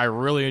 I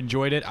really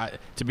enjoyed it.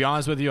 To be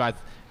honest with you, I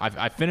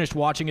finished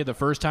watching it the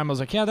first time. I was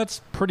like, yeah,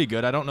 that's pretty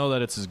good. I don't know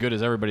that it's as good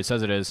as everybody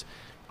says it is.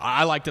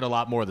 I liked it a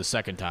lot more the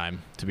second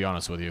time, to be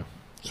honest with you.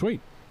 Sweet.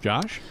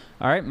 Josh?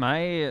 All right,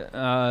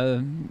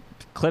 my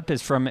clip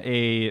is from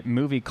a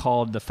movie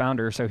called The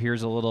Founder, so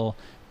here's a little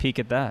peek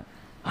at that.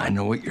 I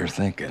know what you're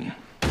thinking.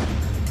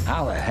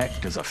 How the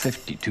heck does a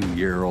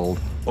 52-year-old,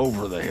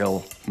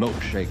 over-the-hill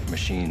milkshake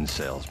machine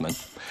salesman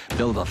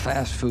build a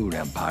fast food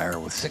empire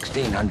with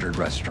 1,600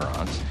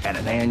 restaurants and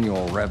an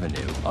annual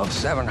revenue of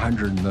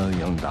 $700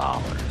 million?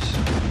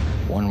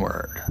 One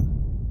word: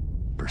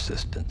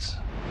 persistence.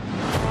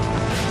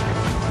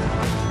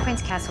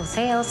 Prince Castle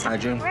Sales. Hi,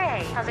 June.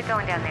 Ray, how's it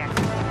going down there?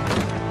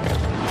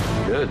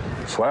 Good.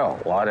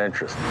 Swell. A lot of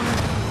interest.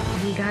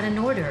 We got an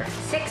order.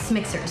 6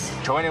 mixers.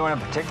 To anyone in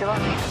particular?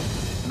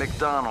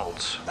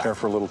 McDonald's. Care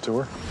for a little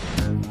tour?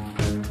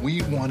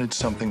 We wanted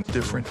something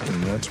different,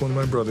 and that's when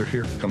my brother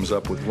here comes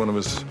up with one of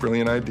his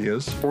brilliant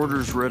ideas.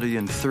 Orders ready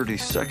in 30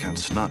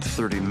 seconds, not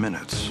 30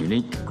 minutes.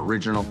 Unique,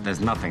 original.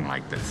 There's nothing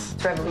like this.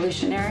 It's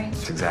revolutionary.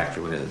 It's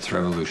exactly what it is. It's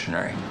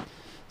revolutionary.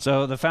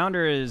 So The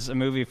Founder is a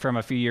movie from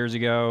a few years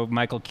ago.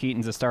 Michael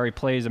Keaton's a star. He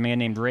plays a man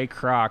named Ray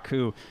Kroc,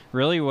 who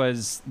really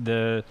was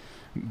the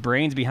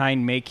brains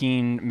behind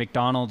making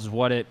McDonald's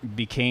what it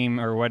became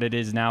or what it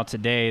is now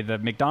today. The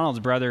McDonald's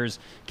brothers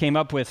came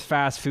up with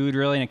fast food,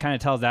 really, and it kind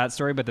of tells that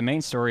story. But the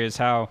main story is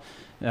how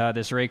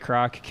this Ray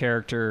Kroc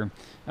character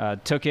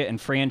took it and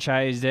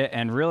franchised it,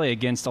 and really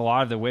against a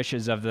lot of the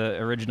wishes of the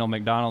original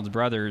McDonald's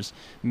brothers,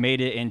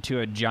 made it into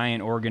a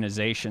giant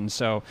organization.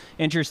 So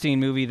interesting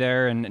movie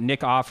there. And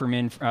Nick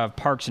Offerman of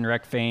Parks and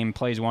Rec fame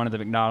plays one of the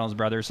McDonald's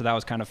brothers. So that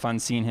was kind of fun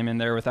seeing him in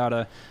there without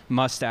a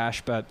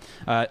mustache, but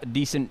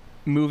decent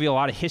movie, a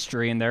lot of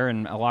history in there,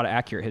 and a lot of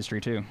accurate history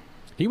too.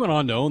 He went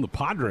on to own the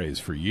Padres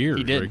for years.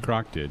 He did. Ray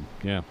Kroc did.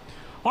 Yeah.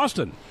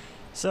 Austin.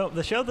 So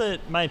the show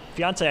that my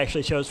fiance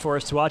actually chose for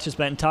us to watch has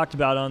been talked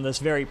about on this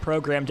very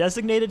program,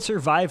 Designated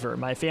Survivor.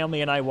 My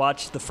family and I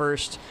watched the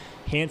first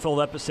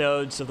handful of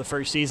episodes of the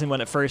first season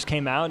when it first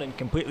came out, and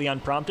completely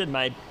unprompted,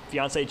 my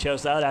fiance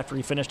chose that after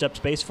he finished up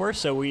Space Force.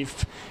 So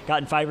we've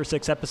gotten 5 or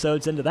 6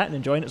 episodes into that and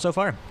enjoying it so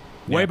far.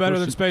 Way better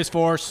than Space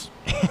Force.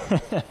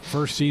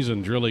 First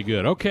season's really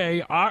good.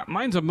 Okay,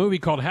 mine's a movie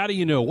called How Do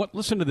You Know?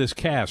 Listen to this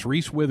cast: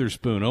 Reese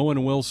Witherspoon,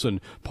 Owen Wilson,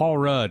 Paul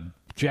Rudd,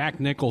 Jack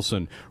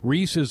Nicholson.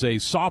 Reese is a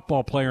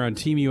softball player on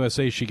Team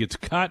USA. She gets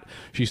cut.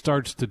 She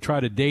starts to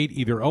try to date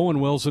either Owen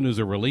Wilson, who's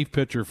a relief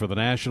pitcher for the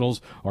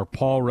Nationals, or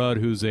Paul Rudd,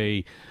 who's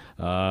a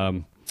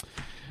Rudd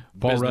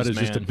is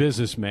just a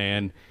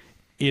businessman.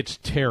 It's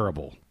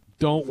terrible.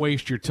 Don't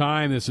waste your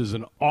time. This is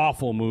an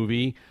awful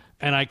movie.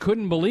 And I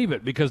couldn't believe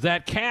it because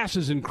that cast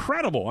is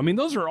incredible. I mean,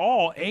 those are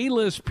all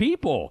A-list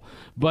people.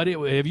 But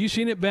have you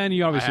seen it, Ben?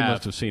 You obviously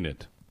must have seen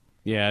it.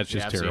 Yeah, it's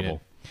just terrible.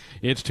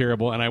 It's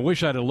terrible, and I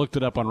wish I'd have looked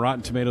it up on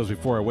Rotten Tomatoes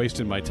before I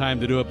wasted my time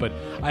to do it, but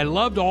I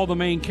loved all the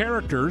main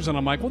characters, and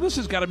I'm like, well, this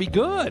has got to be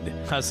good.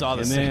 I saw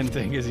the same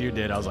thing as you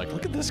did. I was like,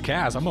 look at this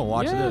cast. I'm going to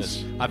watch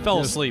this. I fell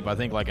asleep, I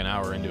think, like an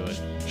hour into it.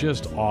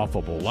 Just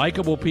awful.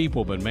 Likeable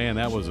people, but, man,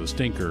 that was a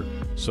stinker.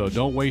 So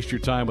don't waste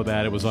your time with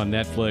that. It was on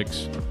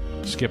Netflix.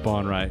 Skip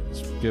on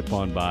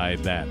by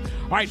that.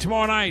 All right,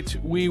 tomorrow night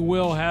we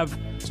will have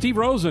Steve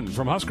Rosen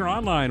from Husker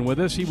Online with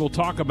us. He will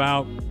talk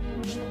about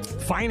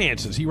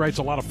finances. He writes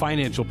a lot of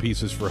financial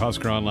pieces for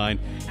Husker Online.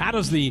 How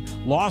does the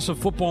loss of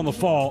football in the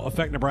fall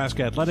affect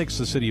Nebraska athletics,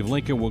 the city of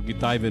Lincoln? We'll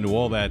dive into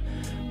all that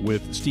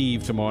with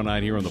Steve tomorrow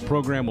night here on the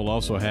program. We'll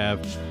also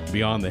have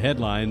Beyond the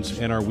Headlines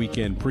and our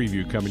weekend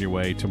preview coming your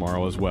way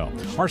tomorrow as well.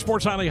 Our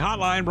Sports Nightly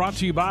Hotline brought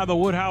to you by the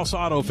Woodhouse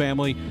Auto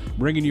Family,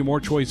 bringing you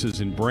more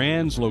choices in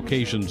brands,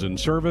 locations, and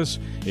service.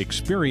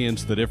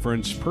 Experience the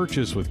difference.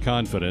 Purchase with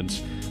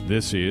confidence.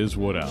 This is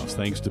Woodhouse.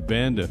 Thanks to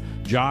Ben, to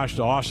Josh,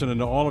 to Austin, and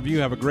to all of you.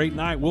 Have a great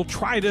night. We'll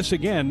try this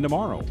again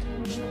tomorrow.